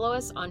 Follow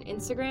us on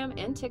Instagram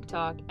and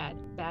TikTok at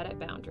Bad at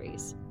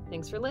Boundaries.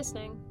 Thanks for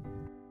listening.